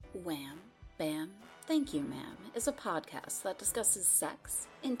Wham, Bam, Thank You Ma'am is a podcast that discusses sex,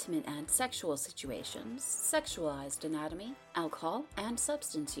 intimate and sexual situations, sexualized anatomy, alcohol, and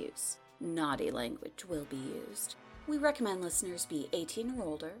substance use. Naughty language will be used. We recommend listeners be 18 or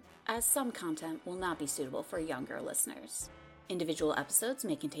older, as some content will not be suitable for younger listeners. Individual episodes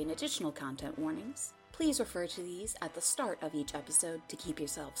may contain additional content warnings. Please refer to these at the start of each episode to keep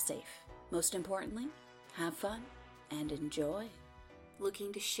yourself safe. Most importantly, have fun and enjoy.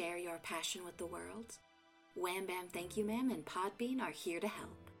 Looking to share your passion with the world? Wham Bam Thank You Ma'am and Podbean are here to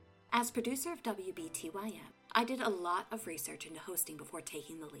help. As producer of WBTYM, I did a lot of research into hosting before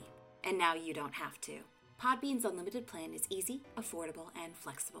taking the leap, and now you don't have to. Podbean's unlimited plan is easy, affordable, and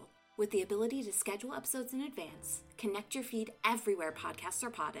flexible. With the ability to schedule episodes in advance, connect your feed everywhere podcasts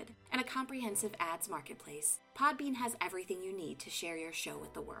are podded, and a comprehensive ads marketplace, Podbean has everything you need to share your show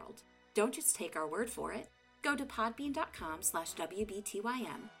with the world. Don't just take our word for it. Go to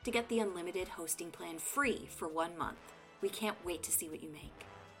podbean.com/WBTYM to get the unlimited hosting plan free for 1 month. We can't wait to see what you make.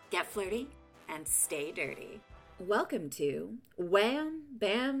 Get flirty and stay dirty. Welcome to Wham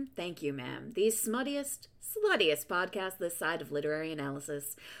Bam Thank You Ma'am, the smuttiest, sluttiest podcast this side of literary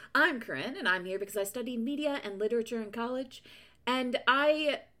analysis. I'm Corinne, and I'm here because I studied media and literature in college, and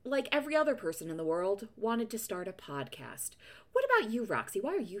I, like every other person in the world, wanted to start a podcast. What about you, Roxy?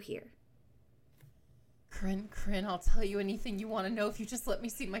 Why are you here? Corinne, I'll tell you anything you want to know if you just let me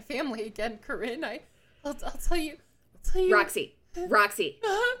see my family again, Corinne. I'll tell you. Roxy.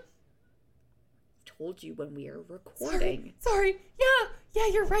 Told you when we are recording. Sorry. Yeah,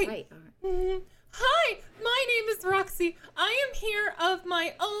 you're right. Right. Hi, my name is Roxy. I am here of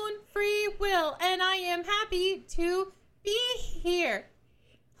my own free will, and I am happy to be here.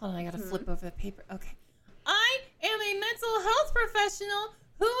 Hold on, I gotta flip over the paper. Okay. I am a mental health professional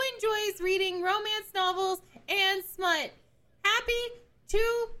who enjoys reading romance novels and smut. Happy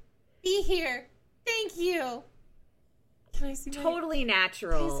to be here. Thank you. Can I see totally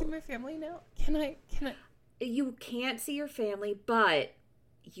natural. Can I see my family now? Can I? You can't see your family, but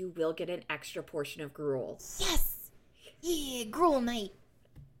you will get an extra portion of gruel. Yes. Yeah, gruel night.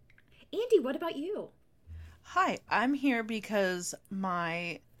 Andy, what about you? Hi, I'm here because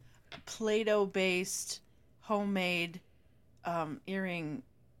my Play-Doh-based homemade earring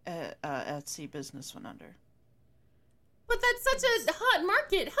Etsy business went under. But that's such a hot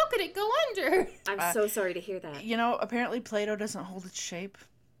market. How could it go under? I'm so sorry to hear that. You know, apparently Play-Doh doesn't hold its shape.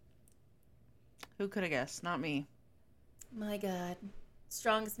 Who could have guessed? Not me. My God.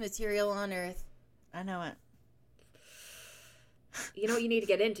 Strongest material on earth. I know it. You know what you need to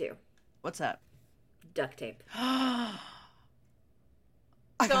get into? What's that? Duct tape. I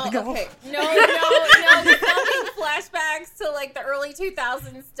gotta go. Okay. No. Nothing flashbacks to like the early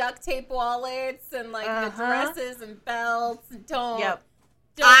 2000s duct tape wallets and like the dresses and belts. Don't.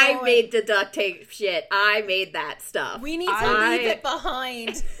 I made the duct tape shit. I made that stuff. We need to leave it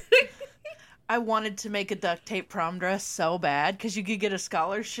behind. I wanted to make a duct tape prom dress so bad because you could get a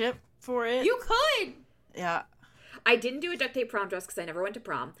scholarship for it. You could. Yeah. I didn't do a duct tape prom dress because I never went to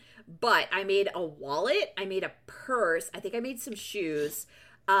prom, but I made a wallet. I made a purse. I think I made some shoes.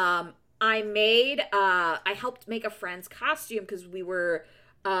 I helped make a friend's costume because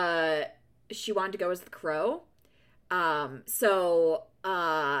she wanted to go as the Crow. So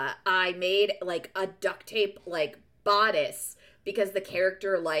I made like a duct tape like bodice because the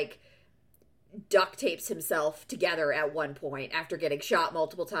character like duct tapes himself together at one point after getting shot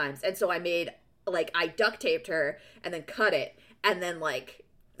multiple times. And so I duct taped her and then cut it and then like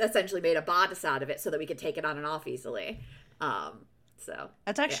essentially made a bodice out of it so that we could take it on and off easily. So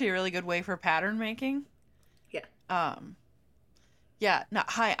that's actually a really good way for pattern making. Yeah. Yeah. No,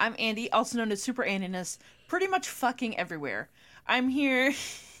 hi, I'm Andy, also known as Super Andiness, pretty much fucking everywhere. I'm here.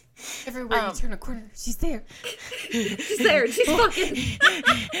 Everywhere you turn a corner, she's there. She's there. She's fucking.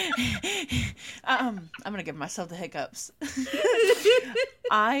 I'm gonna give myself the hiccups.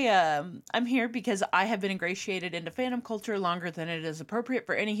 I'm here because I have been ingratiated into fandom culture longer than it is appropriate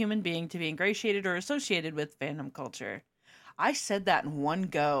for any human being to be ingratiated or associated with fandom culture. I said that in one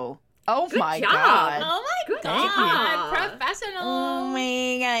go. Oh Good my job. God. Oh my Good God. job. Professional. Oh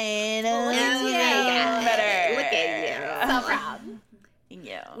my God. Look at you. So proud.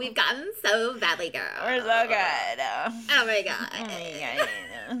 Yeah. We've gotten so badly, girl. We're so good. Oh my God. Oh my God.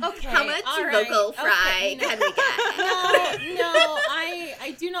 Okay. How much vocal fry can we get? No,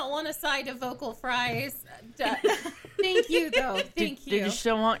 I do not want a side of vocal fries. Thank you, though. Thank you. Did you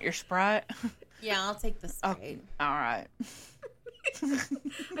still want your Sprite? Yeah, I'll take the Sprite. Okay. All right.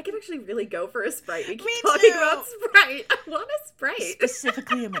 I can actually really go for a Sprite. We keep Me talking too. about Sprite. I want a Sprite.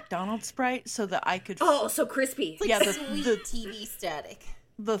 Specifically a McDonald's Sprite so that I could... Oh, so crispy. It's like Yeah, sweet TV static.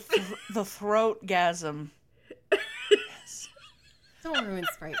 The throat-gasm. Yes. Don't ruin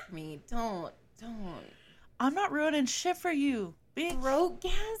Sprite for me. Don't. I'm not ruining shit for you, bitch.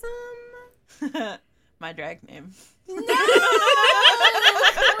 Throatgasm? My drag name. No! Move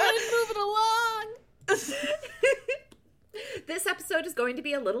it along. This episode is going to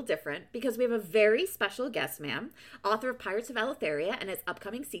be a little different because we have a very special guest, ma'am, author of Pirates of Eleutheria and its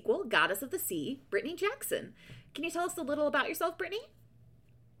upcoming sequel, Goddess of the Sea, Britney Jackson. Can you tell us a little about yourself, Britney?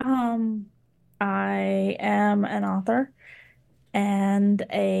 I am an author and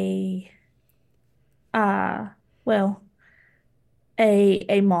a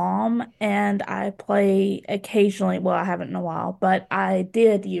mom, and I play occasionally. Well, I haven't in a while, but I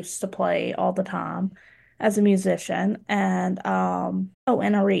did used to play all the time as a musician, and and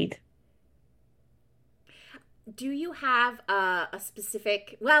I read. Do you have a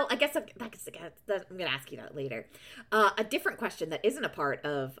specific, well, I guess I'm going to ask you that later. A different question that isn't a part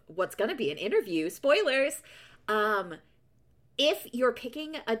of what's going to be an interview, spoilers. If you're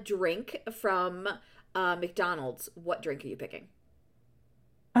picking a drink from McDonald's, what drink are you picking?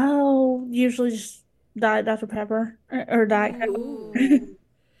 Oh, usually just Diet Dr. Pepper or Diet Coke. Ooh.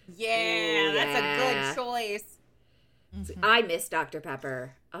 Yeah, Ooh, that's yeah. a good choice. Mhm. I miss Dr.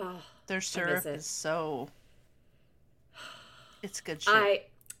 Pepper. Oh, Their syrup it. is so... It's good shit.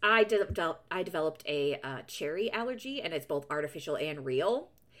 I developed a cherry allergy, and it's both artificial and real.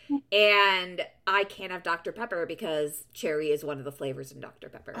 And I can't have Dr. Pepper because cherry is one of the flavors in Dr.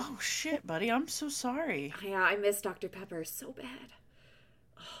 Pepper. Oh, shit, buddy. I'm so sorry. Yeah, I miss Dr. Pepper so bad.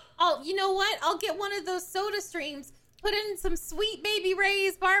 Oh, you know what? I'll get one of those soda streams, put in some Sweet Baby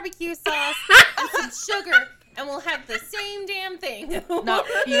Ray's barbecue sauce and some sugar, and we'll have the same damn thing. No,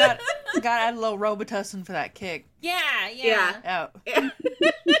 you gotta add a little Robitussin for that kick. Yeah. Out.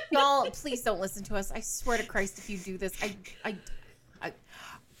 Y'all, please don't listen to us. I swear to Christ, if you do this,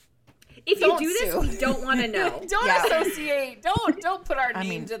 If you Don't do this, sue. we don't want to know. Don't Yeah. associate. Don't put our I name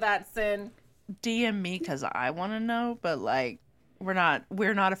mean- to that sin. DM me because I want to know, but like we're not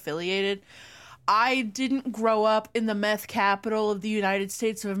affiliated. I didn't grow up in the meth capital of the United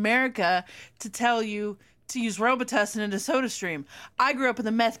States of America to tell you to use Robitussin in a soda stream. I grew up in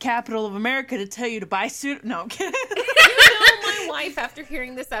the meth capital of America to tell you to buy No, I'm kidding. You know, my wife, after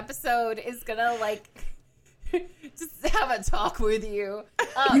hearing this episode, is gonna just have a talk with you.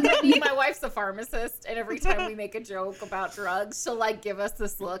 My wife's a pharmacist, and every time we make a joke about drugs, she'll give us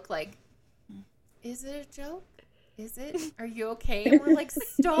this look like, is it a joke? Is it? Are you okay? And we're like,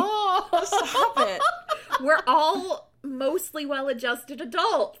 stop. Stop it. We're all mostly well-adjusted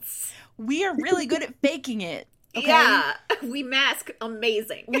adults. We are really good at faking it. Okay? Yeah, we mask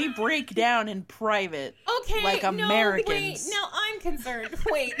amazing. We break down in private. Okay, Like Americans. No, wait. Now I'm concerned.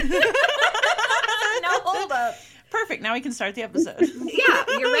 Wait. Now hold up. Perfect. Now we can start the episode. Yeah,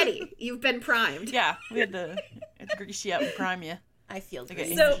 you're ready. You've been primed. Yeah, we had to grease you up and prime you. I feel Okay.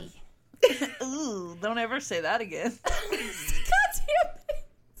 greasy. So- Ooh, don't ever say that again. God damn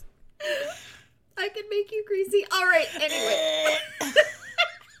it. I can make you greasy. All right, anyway.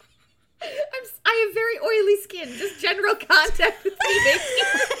 I have very oily skin. Just general contact with me makes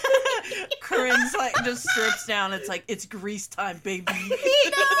me... Corinne's just strips down. It's like, it's grease time, baby.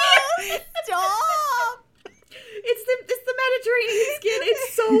 Stop. It's the Mediterranean skin.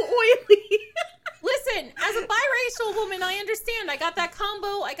 It's so oily. Listen, as a biracial woman, I understand. I got that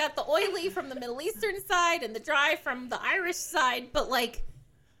combo. I got the oily from the Middle Eastern side and the dry from the Irish side. But,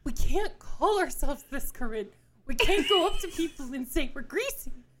 we can't call ourselves this, Corinne. We can't go up to people and say we're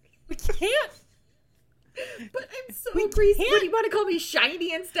greasy. We can't. But I'm so We greasy. can't- What, do you want to call me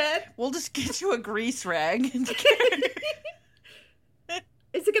shiny instead? We'll just get you a grease rag. Is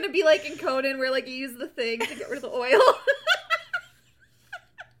it going to be like in Conan where you use the thing to get rid of the oil?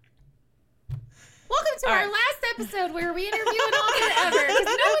 Welcome to All our right. last episode where we interview an author ever, because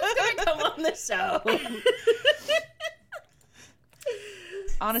no one's going to come on the show.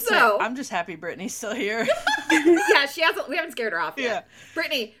 Honestly, So- I'm just happy Brittany's still here. Yeah, we haven't scared her off yet.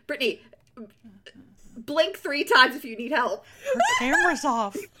 Yeah. Brittany, blink 3 times if you need help. Her camera's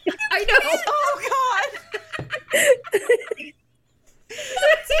off. I know. Oh,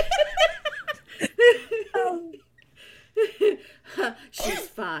 God. She's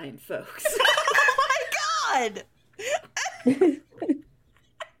fine, folks. Oh, my God.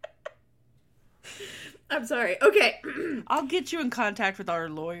 I'm sorry. Okay. I'll get you in contact with our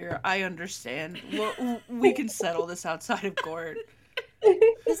lawyer. I understand. We can settle this outside of court.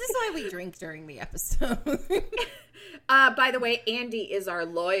 This is why we drink during the episode. By the way, Andy is our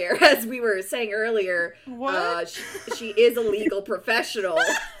lawyer, as we were saying earlier. What? She is a legal professional.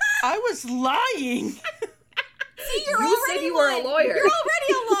 I was lying. See, you're You already said you were a one. lawyer. You're already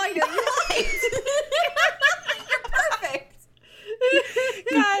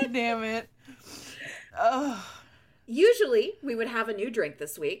Usually, we would have a new drink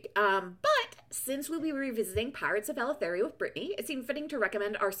this week, but since we'll be revisiting Pirates of Eleutheria with Brittany, it seemed fitting to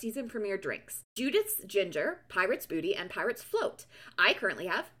recommend our season premiere drinks. Judith's Ginger, Pirate's Booty, and Pirate's Float. I currently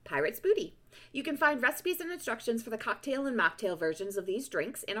have Pirate's Booty. You can find recipes and instructions for the cocktail and mocktail versions of these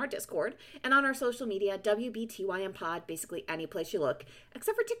drinks in our Discord and on our social media, WBTYM Pod, basically any place you look,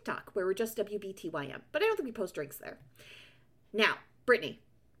 except for TikTok, where we're just WBTYM. But I don't think we post drinks there. Now, Brittany,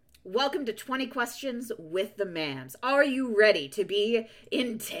 welcome to 20 Questions with the Mams. Are you ready to be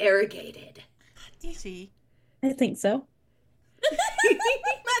interrogated? DC. I think so.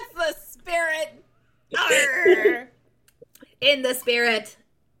 That's the spirit. Arr. In the spirit,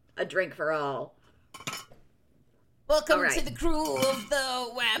 a drink for all. Welcome All right. to the crew of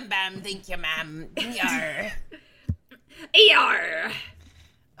the Wham Bam. Thank you, ma'am. Yar. ER!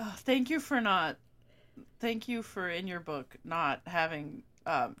 Oh, thank you for in your book not having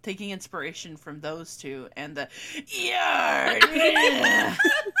taking inspiration from those two and the yeah.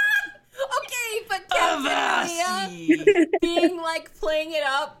 Okay, but Captain Amelia being like playing it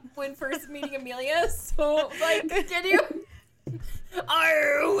up when first meeting Amelia. So like, can you?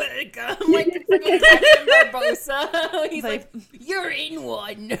 Arr, welcome. Like freaking Captain Barbosa. He's like, you're in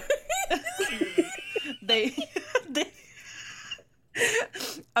one. they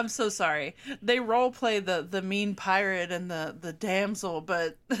I'm so sorry. They role play the mean pirate and the damsel,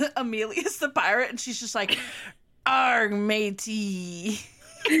 but Amelia's the pirate and she's just like, arg matey.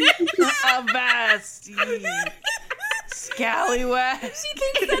 Avasti. Scallywag. She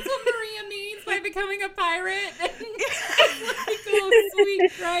thinks that's what Maria means by becoming a pirate. Like, oh,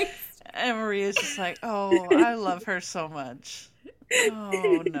 sweet Christ. And Maria's just like, oh, I love her so much.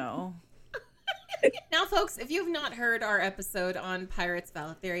 Oh, no. Now, folks, if you've not heard our episode on Pirates of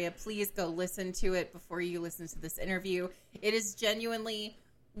Eleutheria, please go listen to it before you listen to this interview. It is genuinely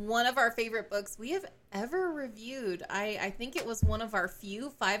one of our favorite books we have ever reviewed. I think it was one of our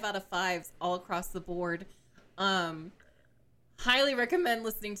few 5 out of 5s all across the board. Highly recommend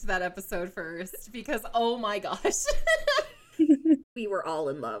listening to that episode first because, oh my gosh. We were all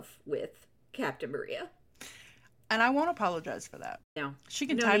in love with Captain Maria. And I won't apologize for that. No. She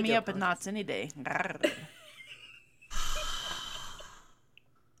can No tie need me to up in knots any day.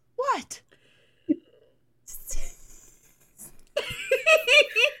 What?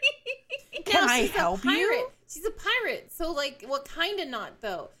 Can I help you? She's a pirate. So, like, what kind of knot,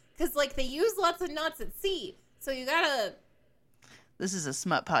 though? Because, like, they use lots of knots at sea. So you gotta... This is a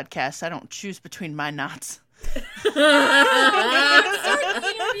smut podcast. I don't choose between my knots. Start the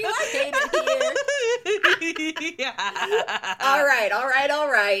interview. I hate it here. Yeah. All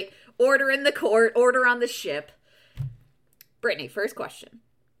right. Order in the court, order on the ship. Brittany, first question.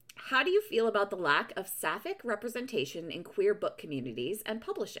 How do you feel about the lack of sapphic representation in queer book communities and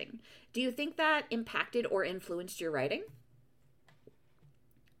publishing? Do you think that impacted or influenced your writing?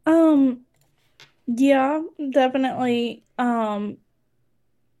 Yeah, definitely.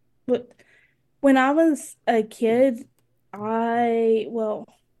 But when I was a kid, up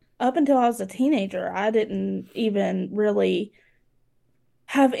until I was a teenager, I didn't even really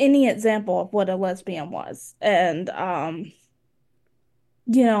have any example of what a lesbian was. And, I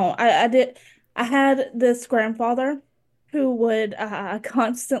had this grandfather who would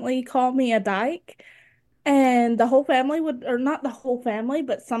constantly call me a dyke. And the whole family would, or not the whole family,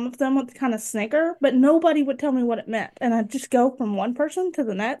 but some of them would kind of snicker, but nobody would tell me what it meant. And I'd just go from one person to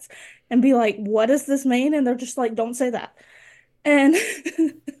the next and be like, what does this mean? And they're just like, don't say that. And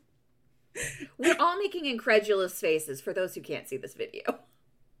We're all making incredulous faces for those who can't see this video.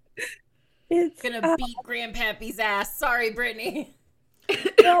 it's, Gonna beat Grandpappy's ass. Sorry, Brittany.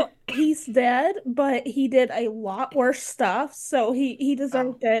 well, he's dead, but he did a lot worse stuff. So he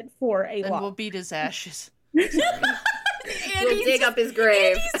deserved it for a Then lot. we'll beat his ashes. We'll dig up his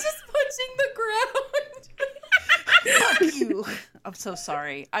grave. He's just punching the ground. Fuck you. I'm so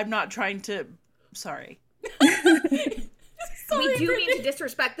sorry. I'm not trying to. Sorry. We do mean to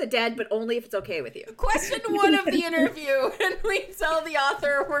disrespect the dead, but only if it's okay with you. Question 1 of the interview, and we tell the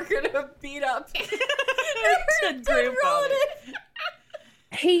author we're gonna beat up Dead grandfather.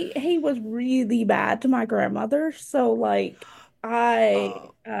 He was really bad to my grandmother, so like I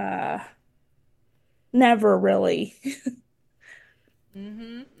never really.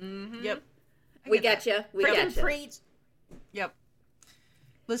 Yep. We get you. We get you. Preach. Yep.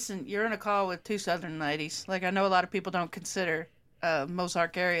 Listen, you're in a call with 2 Southern ladies. Like, I know a lot of people don't consider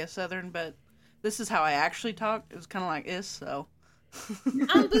Mozark area Southern, but this is how I actually talk. It was kind of like this, so.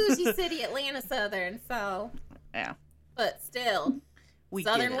 I'm bougie city Atlanta Southern, so. Yeah. But still, We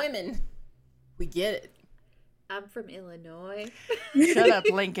Southern get it. women, we get it. I'm from Illinois. Shut up,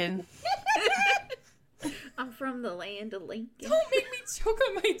 Lincoln. I'm from the land of Lincoln. Don't make me choke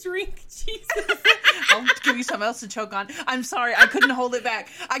on my drink, Jesus. I'll give you something else to choke on. I'm sorry, I couldn't hold it back.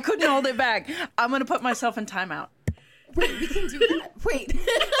 I'm gonna put myself in timeout. Wait, we can do that. Wait.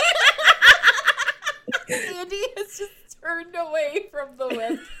 Andy has just turned away from the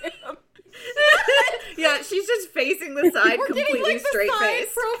webcam. Yeah, she's just facing the side, We're completely getting, like, the straight side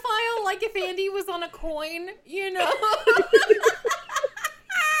face. profile, like if Andy was on a coin, you know?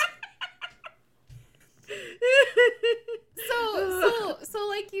 So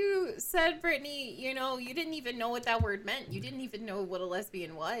like you said, Brittany, you know, you didn't even know what that word meant. You didn't even know what a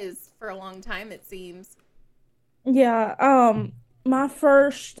lesbian was for a long time, it seems. Yeah, my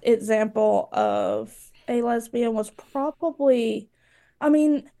first example of a lesbian was probably, I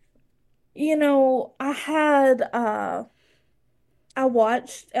mean, I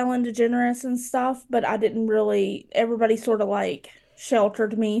watched Ellen DeGeneres and stuff, but I didn't really, everybody sort of like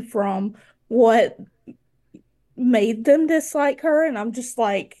sheltered me from what made them dislike her. And I'm just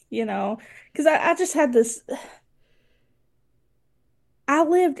like, because I just had this, I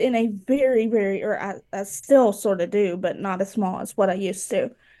lived in a very, very, or I still sort of do, but not as small as what I used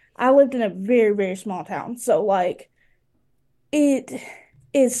to. I lived in a very, very small town. So, like, it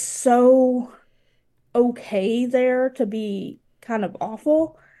is so okay there to be kind of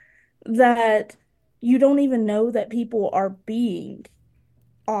awful that you don't even know that people are being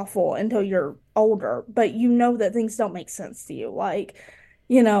awful until you're older, but you know that things don't make sense to you. Like,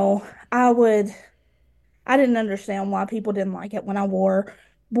 you know, I would I didn't understand why people didn't like it when I wore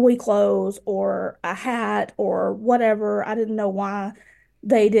boy clothes or a hat or whatever. I didn't know why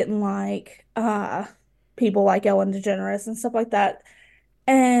they didn't like people like Ellen DeGeneres and stuff like that.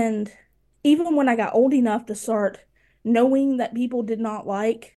 And even when I got old enough to start knowing that people did not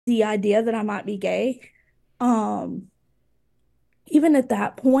like the idea that I might be gay, um, even at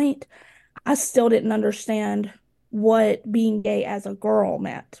that point, I still didn't understand what being gay as a girl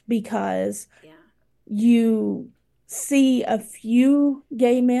meant because Yeah. you see a few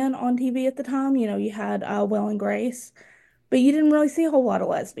gay men on TV at the time. You know, you had Will and Grace, but you didn't really see a whole lot of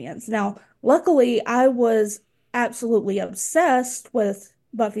lesbians. Now, luckily, I was absolutely obsessed with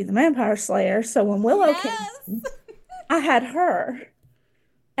Buffy the Vampire Slayer, so when Willow came, Yes! I had her.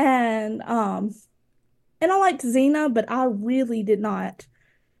 And I liked Xena, but I really did not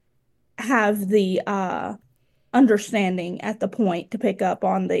have the understanding at the point to pick up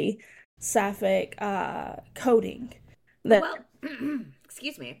on the sapphic coding that Well,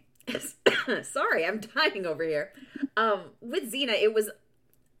 excuse me. Sorry, I'm dying over here. With Xena, it was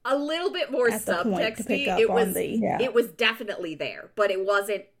a little bit more at the point to pick subtexty. up It on was the yeah. it was definitely there, but it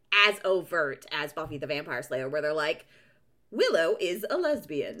wasn't as overt as Buffy the Vampire Slayer, where they're like, Willow is a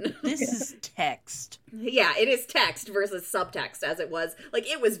lesbian. This is text. Yeah, it is text versus subtext, as it was. Like,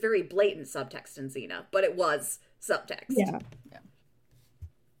 it was very blatant subtext in Xena, but it was subtext. Yeah. Yeah.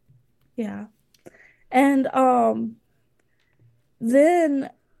 Yeah. And then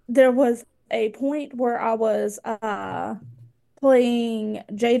there was a point where I was playing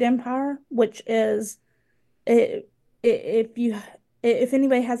Jade Empire, which is if you if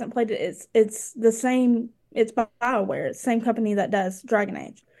anybody hasn't played it, it's the same. It's BioWare. It's the same company that does Dragon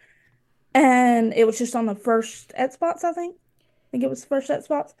Age, and it was just on the first Xbox. I think it was the first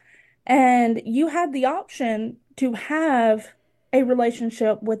Xbox, and you had the option to have a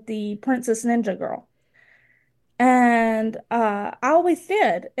relationship with the Princess Ninja girl. And I always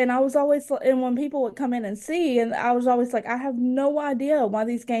did. And I was always, and when people would come in and see, and I was always like, I have no idea why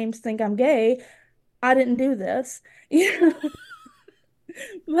these games think I'm gay. I didn't do this.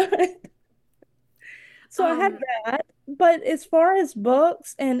 But so I had that. But as far as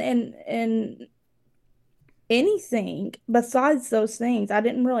books and anything besides those things, I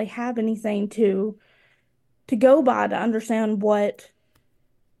didn't really have anything to go by to understand what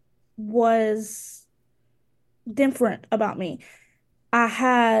was different about me. I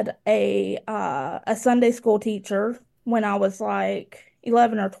had a Sunday school teacher when I was like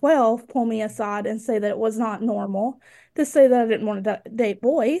 11 or 12 pull me aside and say that it was not normal to say that I didn't want to date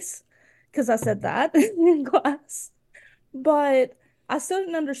boys because I said that in class. But I still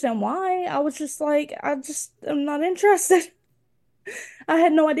didn't understand why. I was just like, I just am not interested. I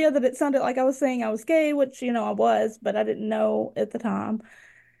had no idea that it sounded like I was saying I was gay, which, I was, but I didn't know at the time.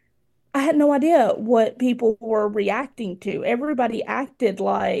 I had no idea what people were reacting to. Everybody acted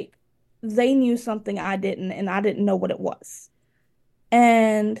like they knew something I didn't, and I didn't know what it was.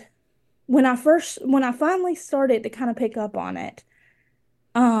 And when I finally started to kind of pick up on it,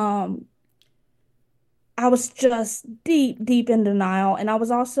 um, I was just deep, deep in denial. And I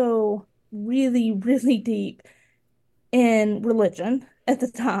was also really, really deep in religion at the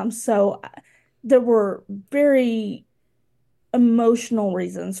time. So there were very emotional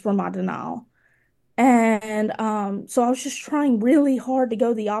reasons for my denial. And so I was just trying really hard to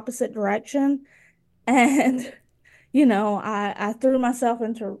go the opposite direction. And, I threw myself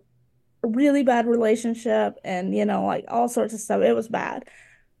into a really bad relationship and, like all sorts of stuff. It was bad.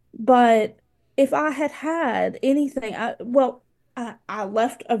 But if I had had anything, I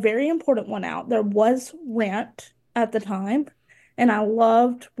left a very important one out. There was Rent at the time, and I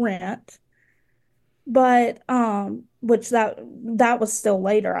loved Rent, but which that was still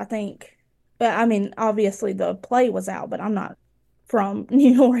later, I think. But I mean, obviously the play was out, but I'm not from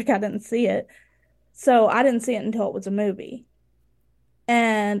New York. I didn't see it. So I didn't see it until it was a movie.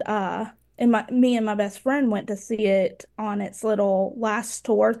 And me and my best friend went to see it on its little last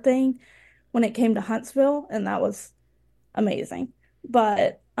tour thing when it came to Huntsville, and that was amazing.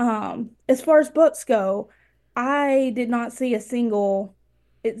 But as far as books go, I did not see a single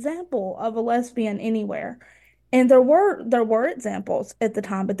example of a lesbian anywhere. And there were examples at the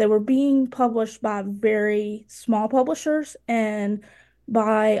time, but they were being published by very small publishers and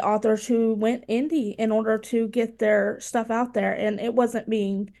by authors who went indie in order to get their stuff out there, and it wasn't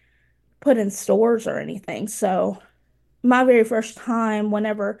being put in stores or anything. So my very first time,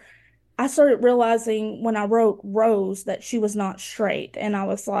 whenever I started realizing when I wrote Rose that she was not straight, and I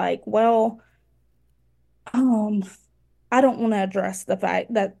was like, well, um, I don't want to address the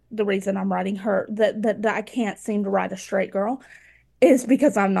fact that the reason I'm writing her that I can't seem to write a straight girl is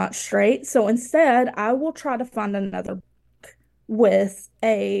because I'm not straight. So instead, I will try to find another book with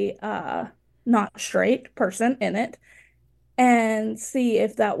a not straight person in it and see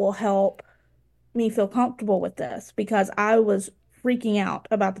if that will help me feel comfortable with this because I was freaking out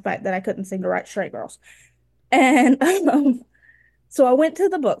about the fact that I couldn't seem to write straight girls. And so I went to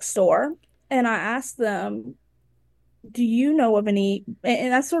the bookstore and I asked them, do you know of any?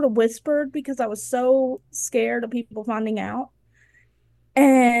 And I sort of whispered because I was so scared of people finding out.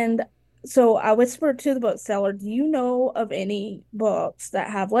 And so I whispered to the bookseller, do you know of any books that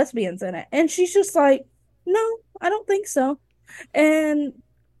have lesbians in it? And she's just like, no, I don't think so. And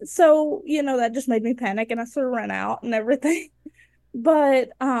so, that just made me panic and I sort of ran out and everything. But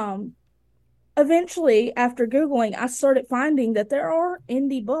eventually, after Googling, I started finding that there are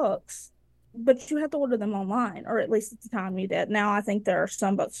indie books, but you have to order them online, or at least at the time you did. Now I think there are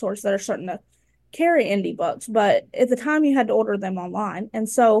some bookstores that are starting to carry indie books, but at the time you had to order them online. And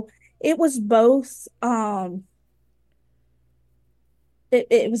so it was both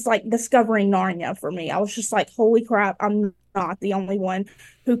it was like discovering Narnia for me. I was just like, holy crap, I'm not the only one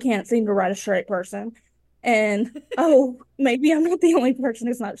who can't seem to write a straight person. And oh, maybe I'm not the only person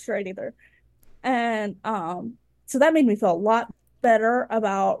who's not straight either. And so that made me feel a lot better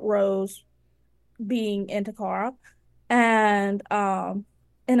about Rose being into Kara. And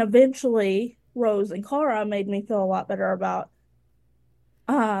eventually Rose and Kara made me feel a lot better about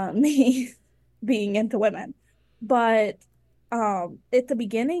me being into women. But at the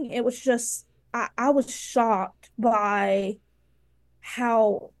beginning it was just I was shocked by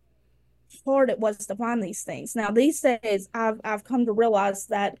how hard it was to find these things. Now these days I've come to realize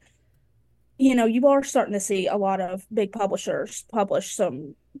that you are starting to see a lot of big publishers publish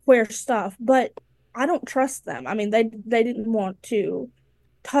some queer stuff, but I don't trust them. I mean, they didn't want to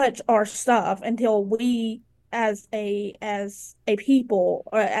touch our stuff until we, as a people,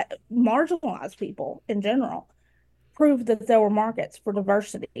 or marginalized people in general, proved that there were markets for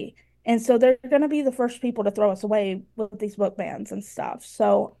diversity. And so they're going to be the first people to throw us away with these book bans and stuff.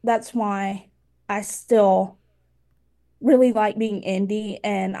 So that's why I still really like being indie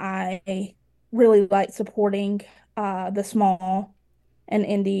and I really like supporting the small and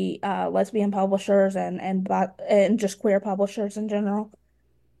indie lesbian publishers and just queer publishers in general.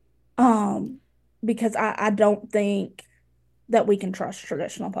 Um, because I don't think that we can trust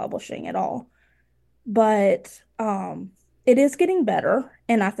traditional publishing at all. But it is getting better,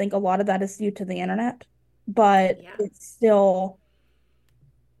 and I think a lot of that is due to the internet. But Yeah. it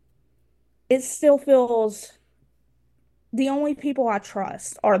still feels the only people I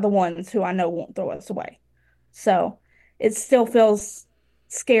trust are the ones who I know won't throw us away. So it still feels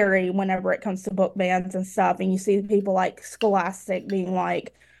scary whenever it comes to book bans and stuff. And you see people like Scholastic being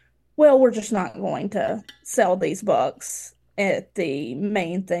like, well, we're just not going to sell these books at the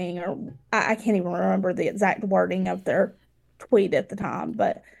main thing. Or I can't even remember the exact wording of their tweet at the time.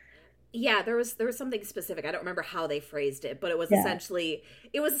 But Yeah, there was something specific. I don't remember how they phrased it, but yeah,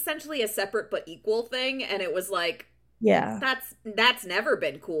 it was essentially a separate but equal thing, and it was like yeah, that's never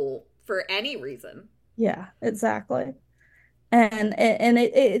been cool for any reason. yeah, exactly. And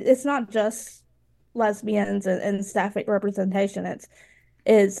it's not just lesbians and sapphic representation.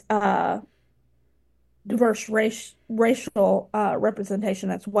 It's diverse racial representation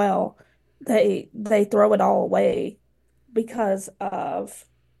as well, they throw it all away because of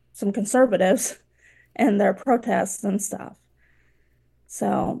some conservatives and their protests and stuff.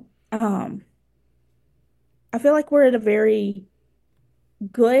 So, I feel like we're at a very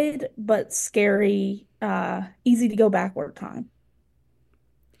good but scary, easy to go backward time.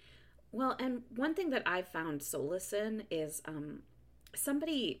 Well, and one thing that I've found solace in is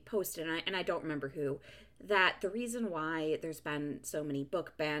somebody posted, and I don't remember who, that the reason why there's been so many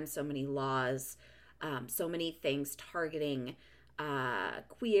book bans, so many laws, so many things targeting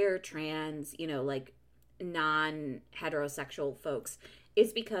queer, trans, like non heterosexual folks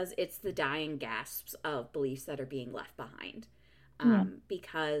is because it's the dying gasps of beliefs that are being left behind. Yeah.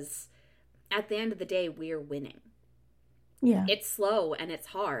 Because at the end of the day, we're winning. Yeah. It's slow and it's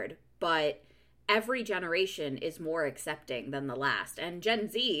hard, but every generation is more accepting than the last. And Gen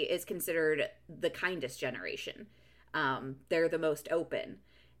Z is considered the kindest generation. They're the most open.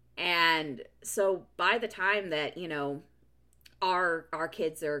 And so by the time that, our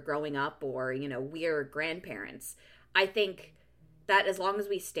kids are growing up or, we're grandparents, I think that as long as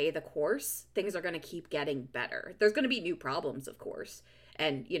we stay the course, things are going to keep getting better. There's going to be new problems, of course.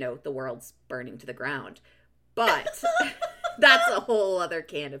 And, the world's burning to the ground. But that's a whole other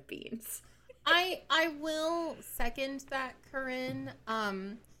can of beans. I will second that, Corinne.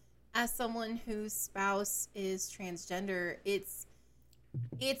 As someone whose spouse is transgender, it's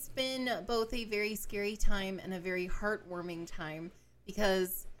been both a very scary time and a very heartwarming time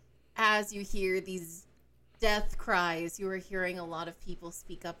because as you hear these death cries, you are hearing a lot of people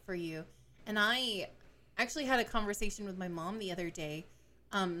speak up for you. And I actually had a conversation with my mom the other day.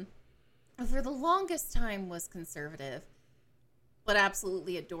 For the longest time was conservative, but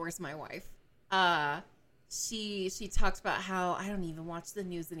absolutely adores my wife. She talks about how I don't even watch the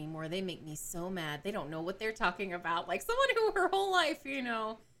news anymore. They make me so mad. They don't know what they're talking about. Like someone who her whole life,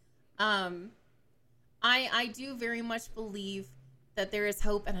 I do very much believe that there is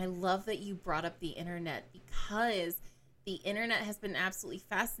hope, and I love that you brought up the internet because the internet has been absolutely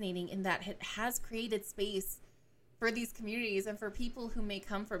fascinating in that it has created space for these communities and for people who may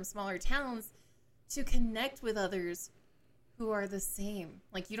come from smaller towns to connect with others who are the same.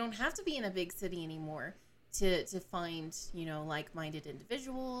 Like you don't have to be in a big city anymore to find, like-minded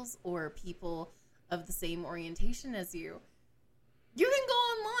individuals or people of the same orientation as you. You can go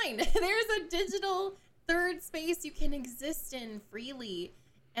online. There's a digital third space you can exist in freely.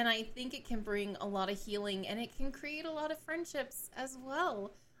 And I think it can bring a lot of healing and it can create a lot of friendships as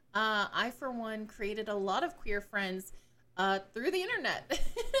well. I, for one, created a lot of queer friends through the internet.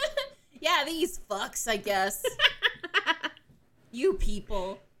 Yeah, these fucks, I guess. You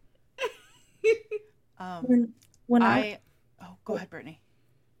people. When I go ahead, Brittany.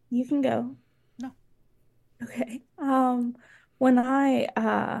 You can go. No. Okay. When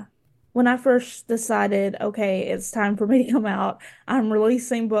I first decided, okay, it's time for me to come out, I'm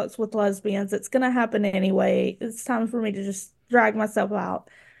releasing books with lesbians. It's gonna happen anyway. It's time for me to just drag myself out.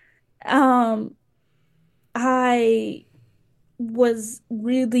 Um, I was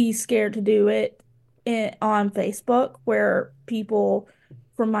really scared to do it on Facebook where people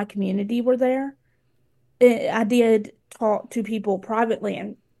from my community were there. I did talk to people privately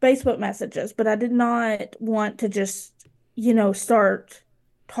in Facebook messages, but I did not want to just, start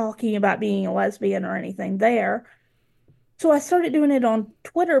talking about being a lesbian or anything there. So I started doing it on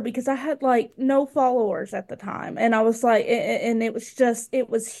Twitter because I had like no followers at the time. And I was like, and it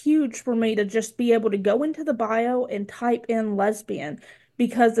was huge for me to just be able to go into the bio and type in lesbian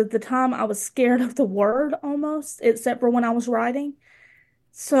because at the time I was scared of the word almost, except for when I was writing.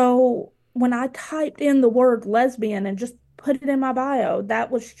 So when I typed in the word lesbian and just put it in my bio,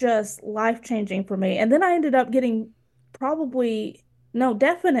 that was just life-changing for me. And then I ended up getting probably, no,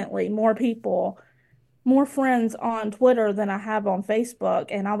 definitely more friends on Twitter than I have on Facebook,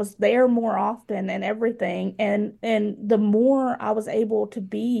 and I was there more often and everything. And the more I was able to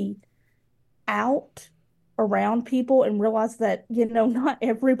be out around people and realize that, not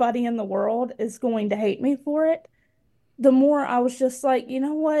everybody in the world is going to hate me for it, the more I was just like, you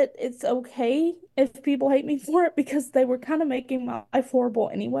know what? It's okay if people hate me for it because they were kind of making my life horrible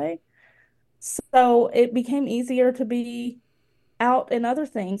anyway. So it became easier to be out in other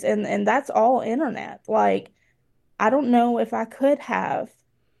things, and that's all internet. Like, I don't know if I could have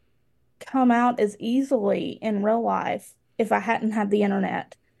come out as easily in real life if I hadn't had the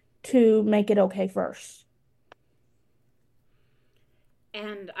internet to make it okay first.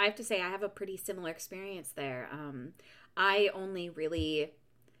 And I have to say, I have a pretty similar experience there. I only really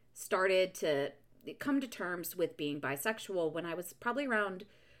started to come to terms with being bisexual when I was probably around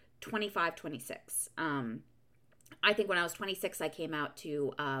 25, 26. I think when I was 26, I came out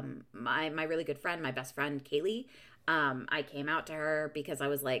to my really good friend, my best friend, Kaylee. I came out to her because I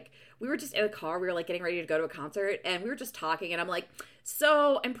was like, we were just in a car. We were like getting ready to go to a concert and we were just talking. And I'm like,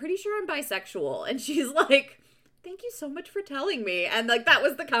 so I'm pretty sure I'm bisexual. And she's like, thank you so much for telling me. And like, that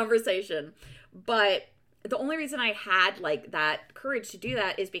was the conversation. But the only reason I had like that courage to do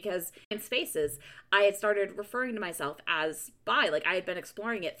that is because in Spaces, I had started referring to myself as bi. Like I had been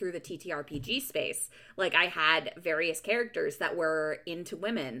exploring it through the TTRPG space. Like I had various characters that were into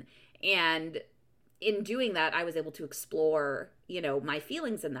women. And in doing that, I was able to explore, you know, my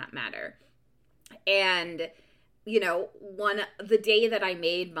feelings in that matter. And, you know, the day that I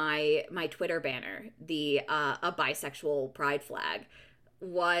made my Twitter banner, a bisexual pride flag,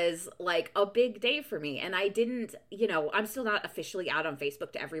 was like a big day for me. And I didn't, you know, I'm still not officially out on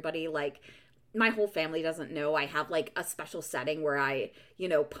Facebook to everybody. Like my whole family doesn't know. I have like a special setting where I, you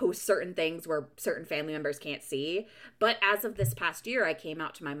know, post certain things where certain family members can't see. But as of this past year, I came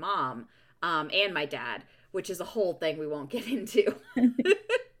out to my mom and my dad, which is a whole thing we won't get into.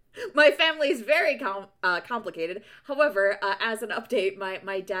 My family is very complicated. However, as an update,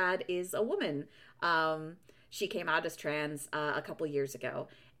 my dad is a woman. She came out as trans a couple years ago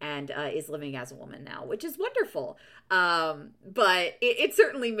and is living as a woman now, which is wonderful. But it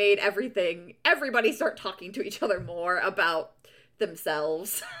certainly made everybody start talking to each other more about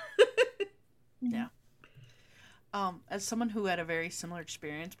themselves. Yeah. As someone who had a very similar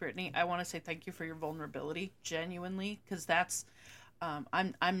experience, Brittany, I want to say thank you for your vulnerability, genuinely, because that's,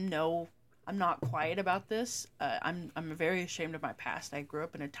 I'm not quiet about this. I'm very ashamed of my past. I grew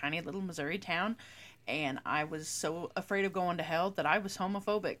up in a tiny little Missouri town, and I was so afraid of going to hell that I was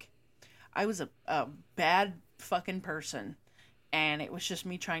homophobic. I was a bad fucking person, and it was just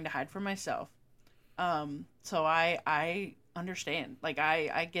me trying to hide from myself. So I understand. Like,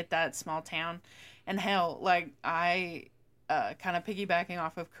 I get that small town. And hell, like, I, kind of piggybacking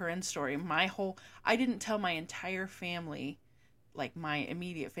off of Corinne's story, I didn't tell my entire family, like, my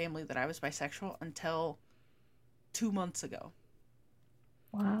immediate family, that I was bisexual until 2 months ago.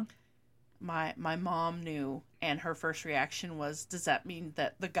 Wow. My mom knew, and her first reaction was, does that mean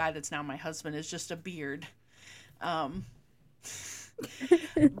that the guy that's now my husband is just a beard?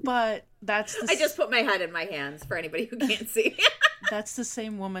 But that's I just put my head in my hands for anybody who can't see. That's the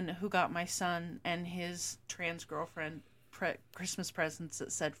same woman who got my son and his trans girlfriend Christmas presents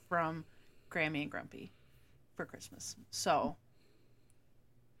that said from Grammy and Grumpy for Christmas. So,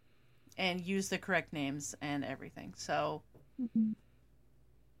 and use the correct names and everything. So,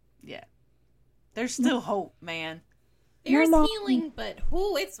 yeah. There's still hope, man. There's healing, but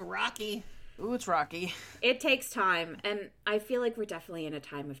it's rocky. Ooh, it's rocky. It takes time, and I feel like we're definitely in a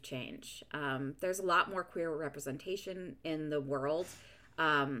time of change. There's a lot more queer representation in the world,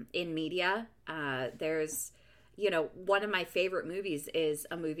 in media. There's, you know, one of my favorite movies is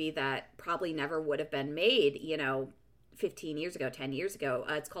a movie that probably never would have been made, you know, 15 years ago, 10 years ago.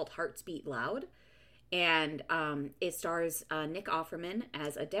 It's called Hearts Beat Loud, and it stars Nick Offerman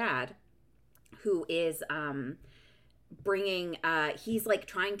as a dad who is he's like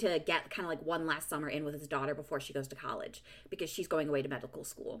trying to get kind of like one last summer in with his daughter before she goes to college because she's going away to medical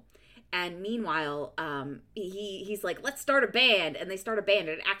school. And meanwhile, he's like, let's start a band. And they start a band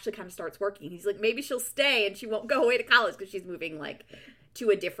and it actually kind of starts working. He's like, maybe she'll stay and she won't go away to college because she's moving like to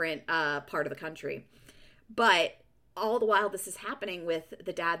a different part of the country. But all the while this is happening with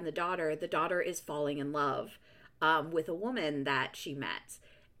the dad and the daughter is falling in love with a woman that she met.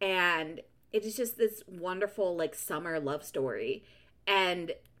 And it is just this wonderful, like, summer love story.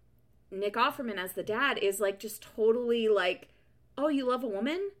 And Nick Offerman as the dad is, like, just totally, like, oh, you love a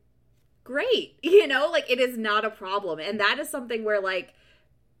woman? Great. You know, like, it is not a problem. And that is something where, like,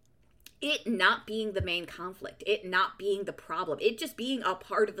 it not being the main conflict, it not being the problem, it just being a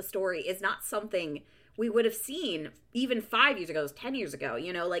part of the story is not something we would have seen even 5 years ago, 10 years ago,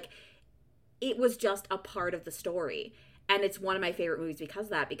 you know, like, it was just a part of the story. And it's one of my favorite movies because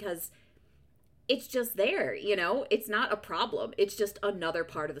of that, because it's just there, you know, it's not a problem. It's just another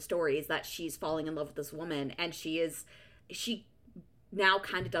part of the story is that she's falling in love with this woman and she now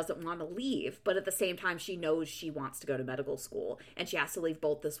kind of doesn't want to leave, but at the same time, she knows she wants to go to medical school and she has to leave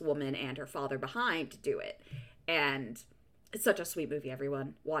both this woman and her father behind to do it. And it's such a sweet movie,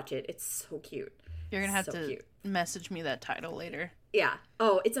 everyone. Watch it. It's so cute. You're going to have to message me that title later. Yeah.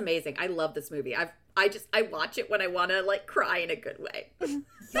 Oh, it's amazing. I love this movie. I watch it when I want to, like, cry in a good way.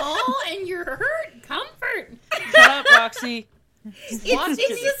 Y'all and your hurt comfort. Shut up, Roxy. It's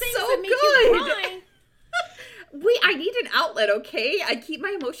just so good. I need an outlet, okay? I keep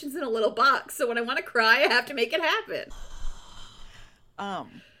my emotions in a little box, so when I want to cry, I have to make it happen.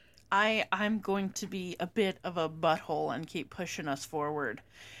 I'm going to be a bit of a butthole and keep pushing us forward.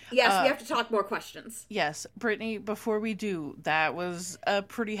 Yes, we have to talk more questions. Yes, Brittany, before we do, that was a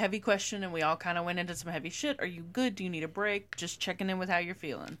pretty heavy question and we all kind of went into some heavy shit. Are you good? Do you need a break? Just checking in with how you're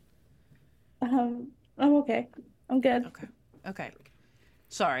feeling. I'm okay. I'm good. Okay.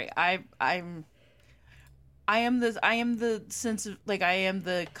 Sorry. I am the sense of, like, I am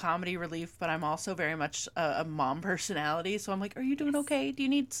the comedy relief, but I'm also very much a mom personality. So I'm like, are you doing okay? Do you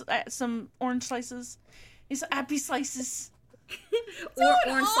need some orange slices? Some apple slices? Or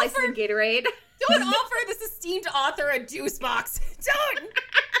orange slices and Gatorade. Don't offer this esteemed author a juice box. Don't.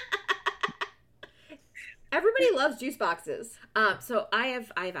 Everybody loves juice boxes. So I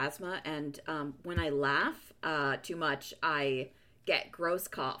have asthma, and when I laugh too much, I get gross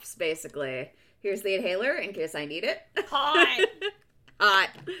coughs. Basically, here's the inhaler in case I need it. Hot. Hot.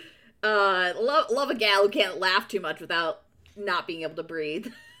 Love a gal who can't laugh too much without not being able to breathe.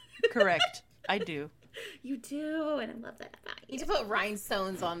 Correct. I do. You do, and I love that about You you. need to put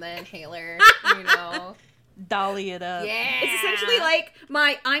rhinestones on the inhaler, you know. Dolly it up. Yeah. It's essentially like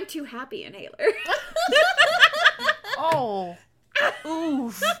my I'm too happy inhaler. Oh.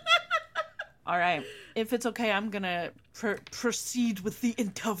 Oof. All right. If it's okay, I'm going to proceed with the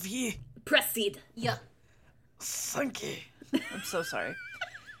interview. Proceed. Yeah. Thank you. I'm so sorry.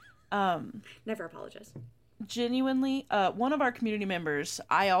 Never apologize. Genuinely, one of our community members,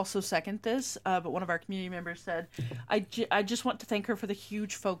 I also second this, but one of our community members said, I just want to thank her for the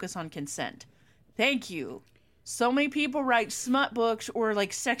huge focus on consent. Thank you. So many people write smut books or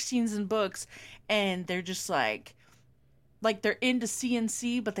like sex scenes in books, and they're just like they're into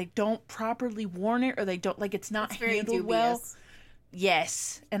CNC, but they don't properly warn it, or they don't, like, it's not handled well.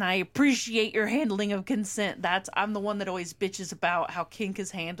 Yes, and I appreciate your handling of consent. I'm the one that always bitches about how kink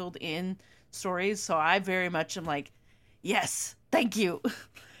is handled in stories, so I very much am like, yes, thank you.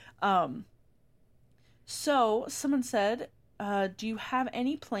 So someone said, do you have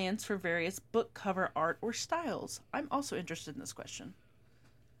any plans for various book cover art or styles? I'm also interested in this question.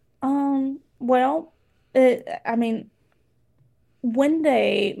 Well, I mean, one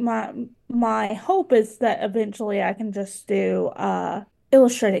day my hope is that eventually I can just do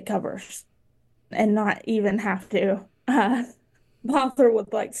illustrated covers and not even have to bother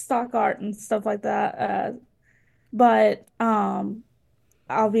with like stock art and stuff like that. But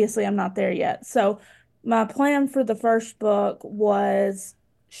obviously I'm not there yet. So my plan for the first book was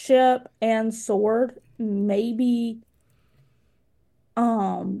ship and sword, maybe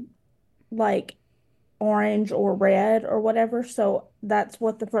um like orange or red or whatever. So that's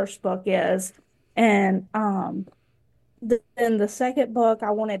what the first book is. And then the second book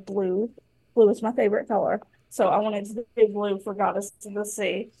I wanted blue. Blue is my favorite color. So I wanted to do blue for Goddess of the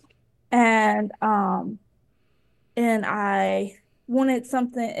Sea. And I wanted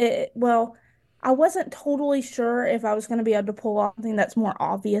something well, I wasn't totally sure if I was going to be able to pull off something that's more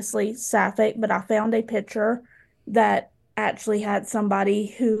obviously sapphic, but I found a picture that actually had somebody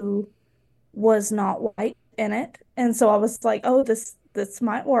who was not white in it. And so I was like, oh, this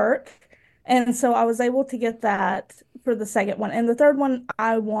might work. And so I was able to get that for the second one. And the third one,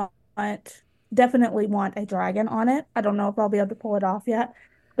 I definitely want a dragon on it. I don't know if I'll be able to pull it off yet,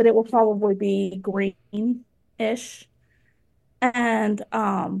 but it will probably be green-ish. And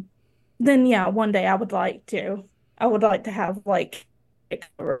then yeah, one day I would like to have like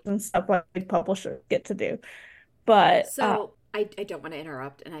covers and stuff like publishers get to do. But So I don't want to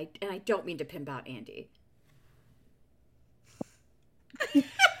interrupt, and I don't mean to pimp out Andy.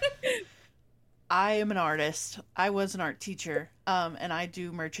 I am an artist. I was an art teacher, and I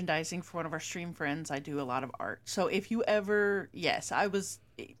do merchandising for one of our stream friends. I do a lot of art. So if you ever, yes,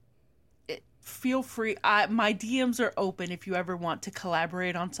 feel free. My DMs are open if you ever want to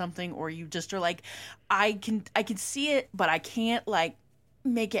collaborate on something, or you just are like, I can see it, but I can't like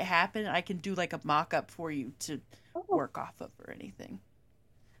make it happen. I can do like a mock-up for you to work off of or anything.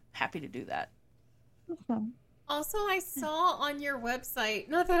 Happy to do that. awesome. Also, I saw on your website,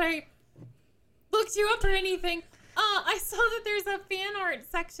 not that I looked you up or anything, I saw that there's a fan art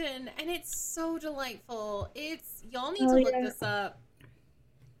section, and it's so delightful. Y'all need to look this up.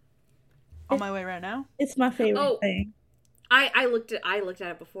 On my way right now. It's my favorite thing. I looked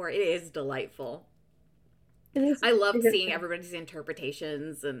at it before. It is delightful. It is I love favorite seeing thing. everybody's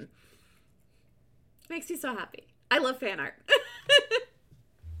interpretations, and it makes me so happy. I love fan art.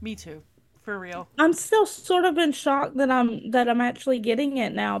 Me too. For real. I'm still sort of in shock that I'm actually getting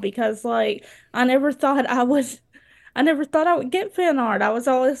it now because like I never thought I would get fan art. I was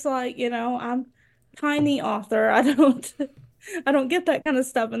always like, I'm tiny author. I don't get that kind of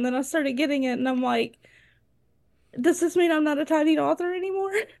stuff. And then I started getting it and I'm like, does this mean I'm not a tiny author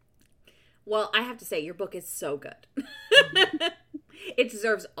anymore? Well, I have to say, your book is so good. It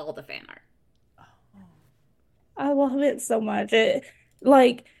deserves all the fan art. I love it so much. It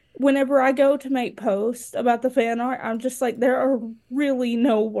like whenever I go to make posts about the fan art, I'm just like there are really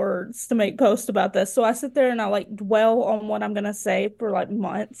no words to make posts about this. So I sit there and I like dwell on what I'm gonna say for like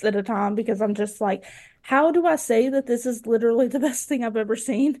months at a time because I'm just like, how do I say that this is literally the best thing I've ever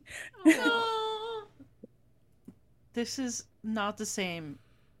seen? Oh. This is not the same,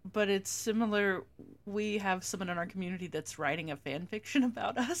 but it's similar. We have someone in our community that's writing a fan fiction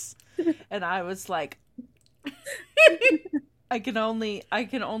about us, and I was like, I can only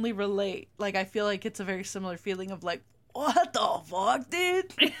relate. Like, I feel like it's a very similar feeling of like, what the fuck,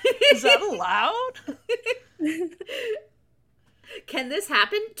 dude? Is that allowed? Can this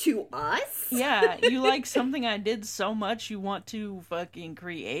happen to us? Yeah, you like something I did so much you want to fucking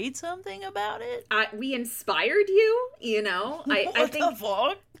create something about it? We inspired you, you know? I think the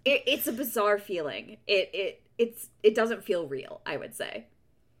fuck? it's a bizarre feeling. It doesn't feel real, I would say.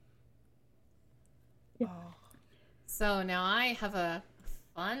 So now I have a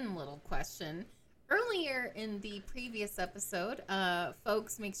fun little question. Earlier in the previous episode,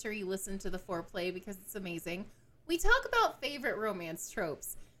 folks, make sure you listen to the foreplay because it's amazing. We talk about favorite romance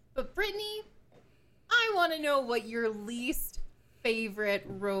tropes, but Brittany, I want to know what your least favorite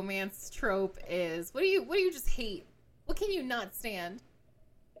romance trope is. What do you just hate? What can you not stand?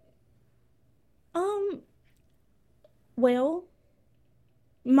 Well,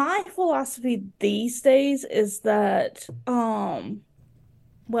 my philosophy these days is that, well,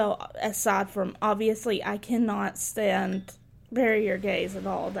 aside from obviously I cannot stand bury your gaze at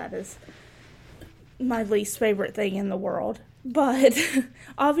all. That is my least favorite thing in the world. But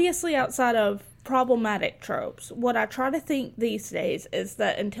obviously outside of problematic tropes, what I try to think these days is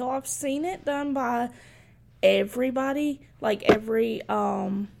that until I've seen it done by everybody, like every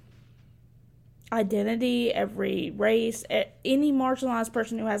identity, every race, any marginalized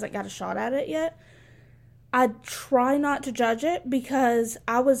person who hasn't got a shot at it yet, I try not to judge it because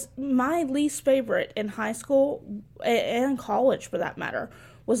my least favorite in high school and college for that matter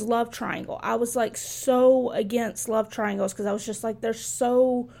was love triangle. I was like so against love triangles because I was just like, they're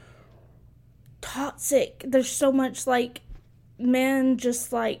so toxic. There's so much like men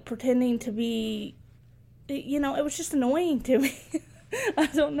just like pretending to be, you know, it was just annoying to me. I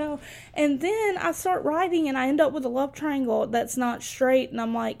don't know. And then I start writing and I end up with a love triangle that's not straight and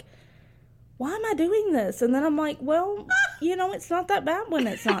I'm like, why am I doing this? And then I'm like, well, you know, it's not that bad when